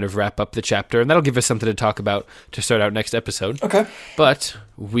just going to kind of wrap up the chapter, and that'll give us something to talk about to start out next episode. Okay. But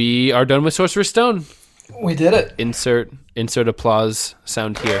we are done with Sorcerer's Stone. We did it. Insert applause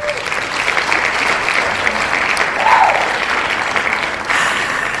sound here.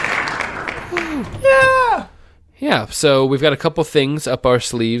 Yeah, so we've got a couple things up our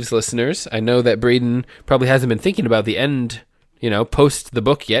sleeves, listeners. I know that Braden probably hasn't been thinking about the end, post the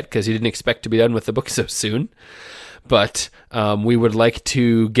book yet, because he didn't expect to be done with the book so soon. But we would like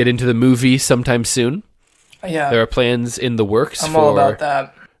to get into the movie sometime soon. Yeah. There are plans in the works I'm all about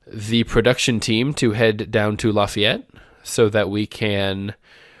that. The production team to head down to Lafayette so that we can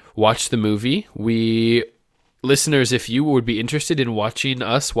watch the movie. Listeners, if you would be interested in watching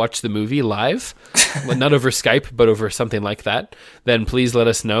us watch the movie live, not over Skype, but over something like that, then please let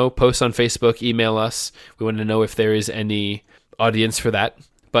us know. Post on Facebook, email us. We want to know if there is any audience for that.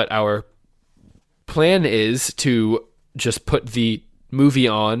 But our plan is to just put the movie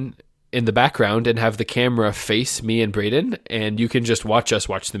on in the background and have the camera face me and Braden, and you can just watch us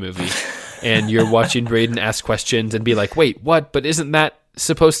watch the movie. And you're watching Braden ask questions and be like, wait, what? But isn't that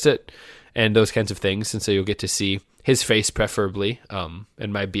supposed to... And those kinds of things. And so you'll get to see his face preferably,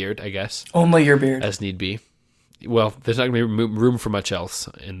 and my beard, I guess. Only your beard. As need be. Well, there's not going to be room for much else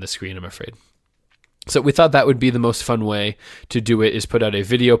in the screen, I'm afraid. So we thought that would be the most fun way to do it, is put out a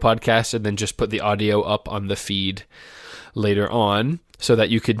video podcast and then just put the audio up on the feed later on so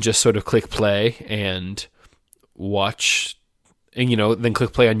that you could just sort of click play and watch, and then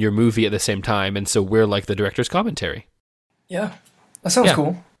click play on your movie at the same time. And so we're like the director's commentary. Yeah, that sounds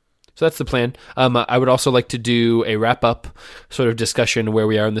cool. So that's the plan. I would also like to do a wrap-up sort of discussion where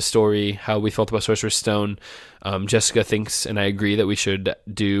we are in the story, how we felt about Sorcerer's Stone. Jessica thinks, and I agree, that we should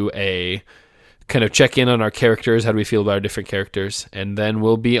do a kind of check-in on our characters. How do we feel about our different characters? And then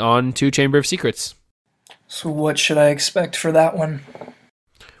we'll be on to Chamber of Secrets. So what should I expect for that one?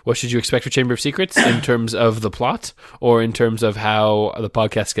 What should you expect for Chamber of Secrets in terms of the plot or in terms of how the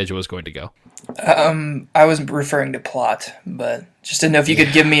podcast schedule is going to go? I was referring to plot, but just didn't know if you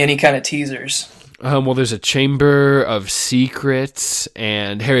could give me any kind of teasers. Well, there's a Chamber of Secrets,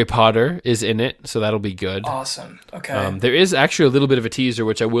 and Harry Potter is in it, so that'll be good. Awesome. Okay. There is actually a little bit of a teaser,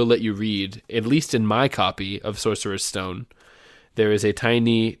 which I will let you read, at least in my copy of Sorcerer's Stone. There is a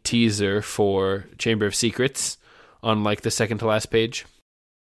tiny teaser for Chamber of Secrets on like the second to last page.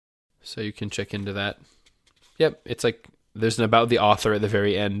 So you can check into that. Yep, it's like there's an about the author at the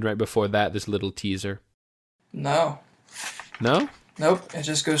very end. Right before that, there's a little teaser. No. No? Nope, it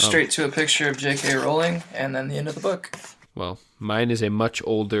just goes straight to a picture of J.K. Rowling and then the end of the book. Well, mine is a much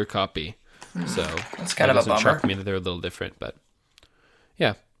older copy, so that's kind of a bummer. It doesn't shock me that they're a little different, but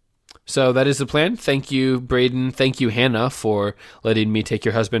yeah. So that is the plan. Thank you, Braden. Thank you, Hannah, for letting me take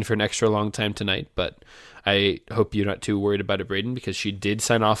your husband for an extra long time tonight, but I hope you're not too worried about it, Braden, because she did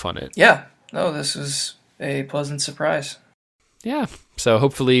sign off on it. Yeah. No, this was a pleasant surprise. Yeah. So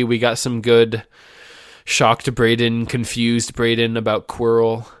hopefully we got some good shocked Braden, confused Braden about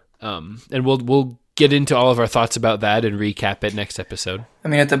Quirrell. And we'll get into all of our thoughts about that and recap it next episode. I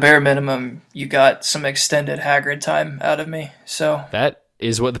mean, at the bare minimum, you got some extended Hagrid time out of me, so... That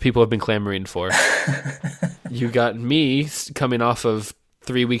is what the people have been clamoring for. You got me coming off of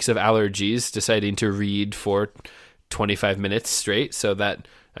 3 weeks of allergies, deciding to read for 25 minutes straight, so that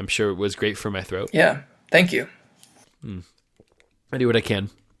I'm sure it was great for my throat. Yeah, thank you. I do what I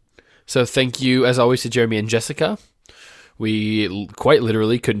can. So thank you, as always, to Jeremy and Jessica. We quite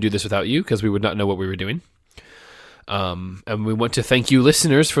literally couldn't do this without you, because we would not know what we were doing. And we want to thank you,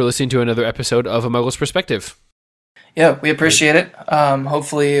 listeners, for listening to another episode of A Muggle's Perspective. Yeah, we appreciate it.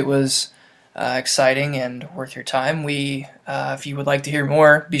 Hopefully it was exciting and worth your time. If you would like to hear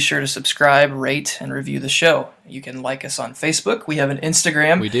more, be sure to subscribe, rate, and review the show. You can like us on Facebook. We have an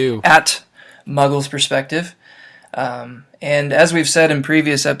Instagram. We do. At Muggles Perspective. And as we've said in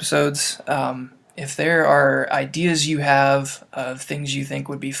previous episodes, if there are ideas you have of things you think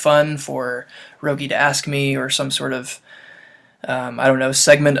would be fun for Rogi to ask me, or some sort of,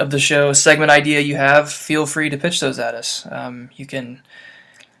 segment of the show, segment idea you have, feel free to pitch those at us. You can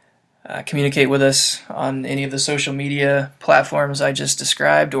communicate with us on any of the social media platforms I just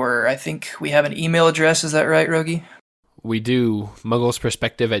described, or I think we have an email address. Is that right, Rogi? We do.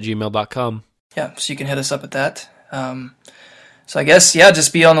 mugglesperspective@gmail.com. Yeah, so you can hit us up at that. So I guess,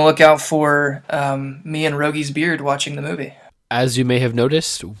 just be on the lookout for me and Rogi's beard watching the movie. As you may have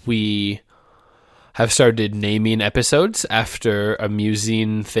noticed, we have started naming episodes after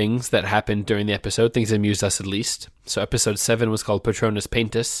amusing things that happened during the episode, things that amused us at least. So episode 7 was called Patronus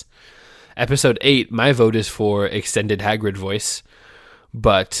Paintus. Episode 8, my vote is for extended Hagrid voice,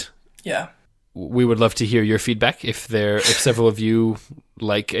 but yeah, we would love to hear your feedback. If several of you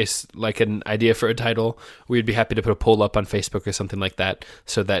like an idea for a title, we'd be happy to put a poll up on Facebook or something like that,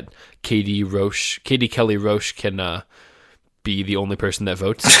 so that Katie Kelly Roche can be the only person that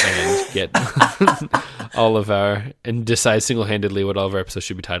votes and get and decide single-handedly what all of our episodes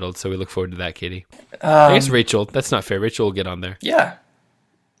should be titled. So we look forward to that, Katie. I guess Rachel. That's not fair. Rachel will get on there. Yeah.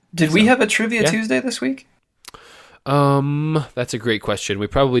 Did we have a Trivia Tuesday this week? That's a great question. We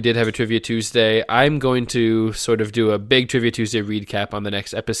probably did have a Trivia Tuesday. I'm going to sort of do a big Trivia Tuesday recap on the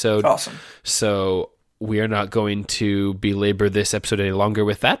next episode. Awesome. So we are not going to belabor this episode any longer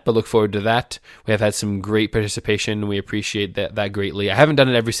with that, but look forward to that. We have had some great participation. We appreciate that greatly. I haven't done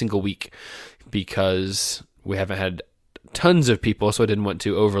it every single week because we haven't had tons of people, so I didn't want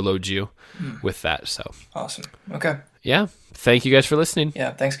to overload you with that. So awesome. Okay. Yeah. Thank you guys for listening.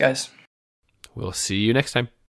 Yeah. Thanks, guys. We'll see you next time.